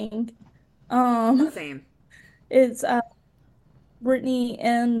a thing. Same. It's Brittany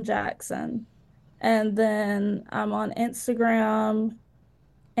N. Jackson. And then I'm on Instagram.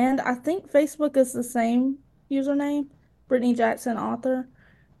 And I think Facebook is the same username, Brittany Jackson Author.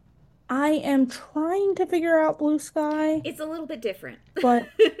 I am trying to figure out Blue Sky, It's a little bit different. but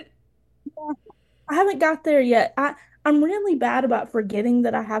I haven't got there yet. I'm really bad about forgetting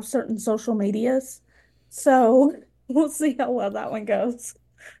that I have certain social medias. So we'll see how well that one goes.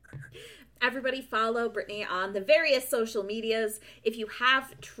 Everybody follow Brittany on the various social medias. If you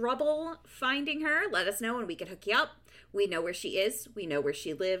have trouble finding her, let us know and we can hook you up. We know where she is. We know where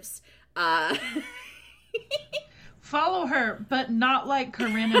she lives. Follow her, but not like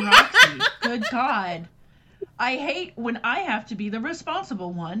Corinne and Roxy. Good God. I hate when I have to be the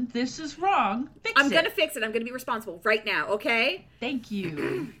responsible one. This is wrong. Fix it. I'm going to fix it. I'm going to be responsible right now, okay? Thank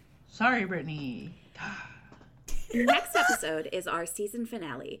you. Sorry, Brittany. Next episode is our season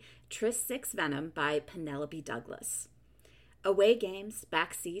finale, Tris 6 Venom by Penelope Douglas. Away games,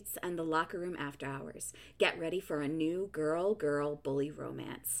 back seats, and the locker room after hours. Get ready for a new girl-girl bully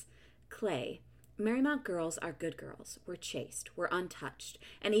romance. Clay. Marymount girls are good girls. We're chaste. We're untouched.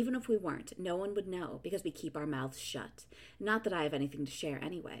 And even if we weren't, no one would know because we keep our mouths shut. Not that I have anything to share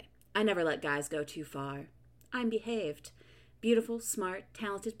anyway. I never let guys go too far. I'm behaved. Beautiful, smart,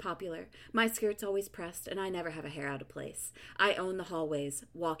 talented, popular. My skirt's always pressed, and I never have a hair out of place. I own the hallways,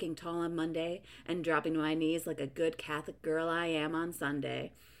 walking tall on Monday and dropping to my knees like a good Catholic girl I am on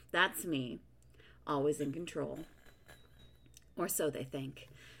Sunday. That's me. Always in control. Or so they think.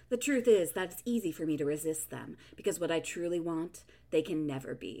 The truth is that it's easy for me to resist them, because what I truly want, they can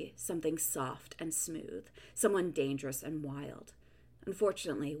never be. Something soft and smooth. Someone dangerous and wild.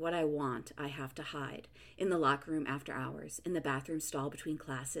 Unfortunately, what I want, I have to hide. In the locker room after hours, in the bathroom stall between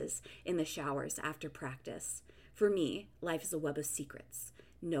classes, in the showers after practice. For me, life is a web of secrets.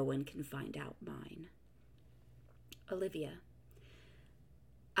 No one can find out mine. Olivia.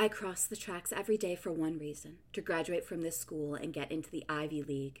 I cross the tracks every day for one reason, to graduate from this school and get into the Ivy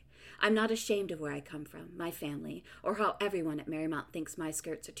League. I'm not ashamed of where I come from, my family, or how everyone at Marymount thinks my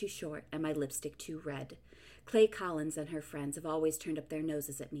skirts are too short and my lipstick too red. Clay Collins and her friends have always turned up their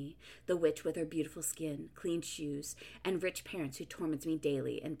noses at me, the witch with her beautiful skin, clean shoes, and rich parents who torments me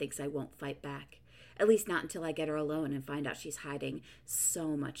daily and thinks I won't fight back. At least not until I get her alone and find out she's hiding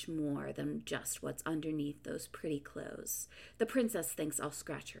so much more than just what's underneath those pretty clothes. The princess thinks I'll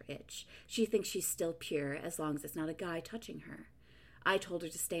scratch her itch. She thinks she's still pure as long as it's not a guy touching her. I told her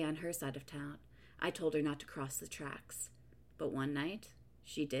to stay on her side of town. I told her not to cross the tracks. But one night,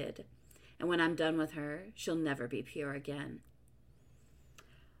 she did. And when I'm done with her, she'll never be pure again.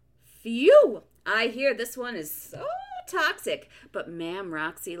 Phew! I hear this one is so toxic, but Ma'am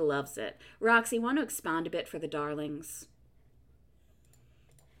Roxy loves it. Roxy, want to expound a bit for the darlings?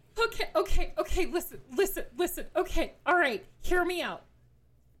 Okay, listen. Okay, all right, hear me out.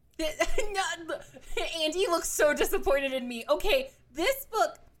 Andy looks so disappointed in me. Okay, this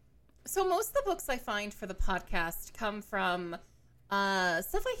book, so most of the books I find for the podcast come from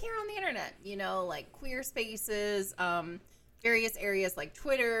stuff I hear on the internet, you know, like queer spaces, various areas like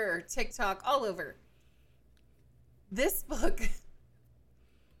Twitter or TikTok, all over. This book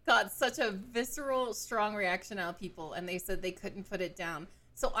got such a visceral, strong reaction out of people, and they said they couldn't put it down.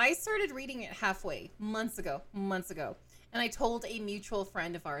 So I started reading it halfway, months ago. And I told a mutual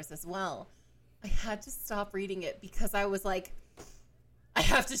friend of ours as well. I had to stop reading it because I was like, I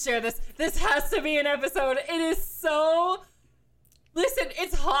have to share this. This has to be an episode. It is so... Listen,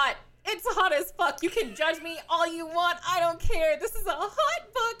 it's hot. It's hot as fuck. You can judge me all you want. I don't care. This is a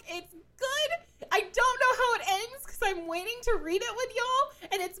hot book. It's good. I don't know how it ends because I'm waiting to read it with y'all,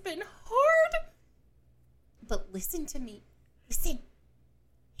 and it's been hard. But listen to me. Listen.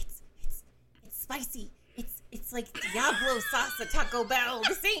 It's spicy. It's like Diablo sauce at Taco Bell.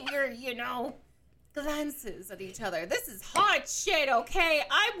 This ain't your, glances at each other. This is hot shit, okay?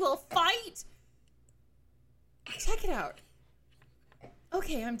 I will fight. Check it out.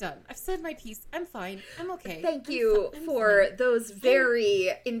 Okay, I'm done. I've said my piece. I'm fine. I'm okay. Thank you for those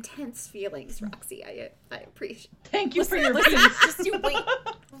very intense feelings, Roxy. I appreciate it. Thank you for your piece. Just you wait.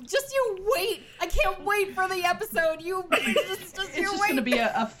 Just you wait. I can't wait for the episode. It's just going to be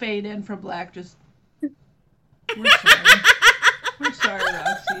a fade in for Black. We're sorry. We're sorry,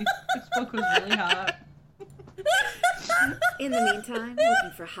 Roxy. This book was really hot. In the meantime,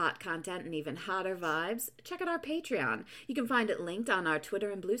 looking for hot content and even hotter vibes, check out our Patreon. You can find it linked on our Twitter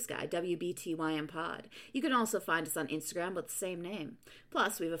and Blue Sky, WBTYM Pod. You can also find us on Instagram with the same name.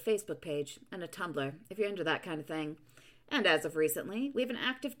 Plus, we have a Facebook page and a Tumblr, if you're into that kind of thing. And as of recently, we have an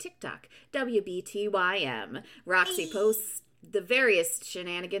active TikTok, WBTYM. Roxy posts the various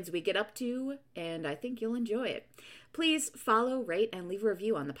shenanigans we get up to, and I think you'll enjoy it. Please follow, rate, and leave a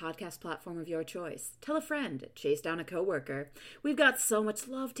review on the podcast platform of your choice. Tell a friend, chase down a coworker. We've got so much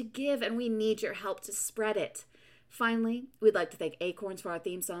love to give, and we need your help to spread it. Finally, we'd like to thank Acorns for our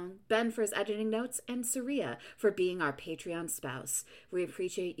theme song, Ben for his editing notes, and Saria for being our Patreon spouse. We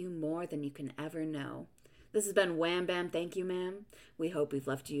appreciate you more than you can ever know. This has been Wham Bam Thank You Ma'am. We hope we've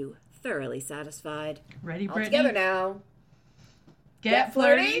left you thoroughly satisfied. Ready, All Brittany? together now. Get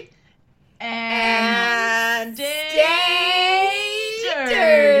flirty. And stay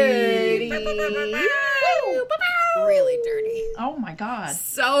dirty. Really dirty. Oh my god.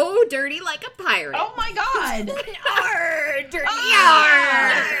 So dirty like a pirate. Oh my god. Arr, dirty.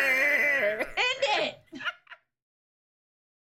 Arr. Arr.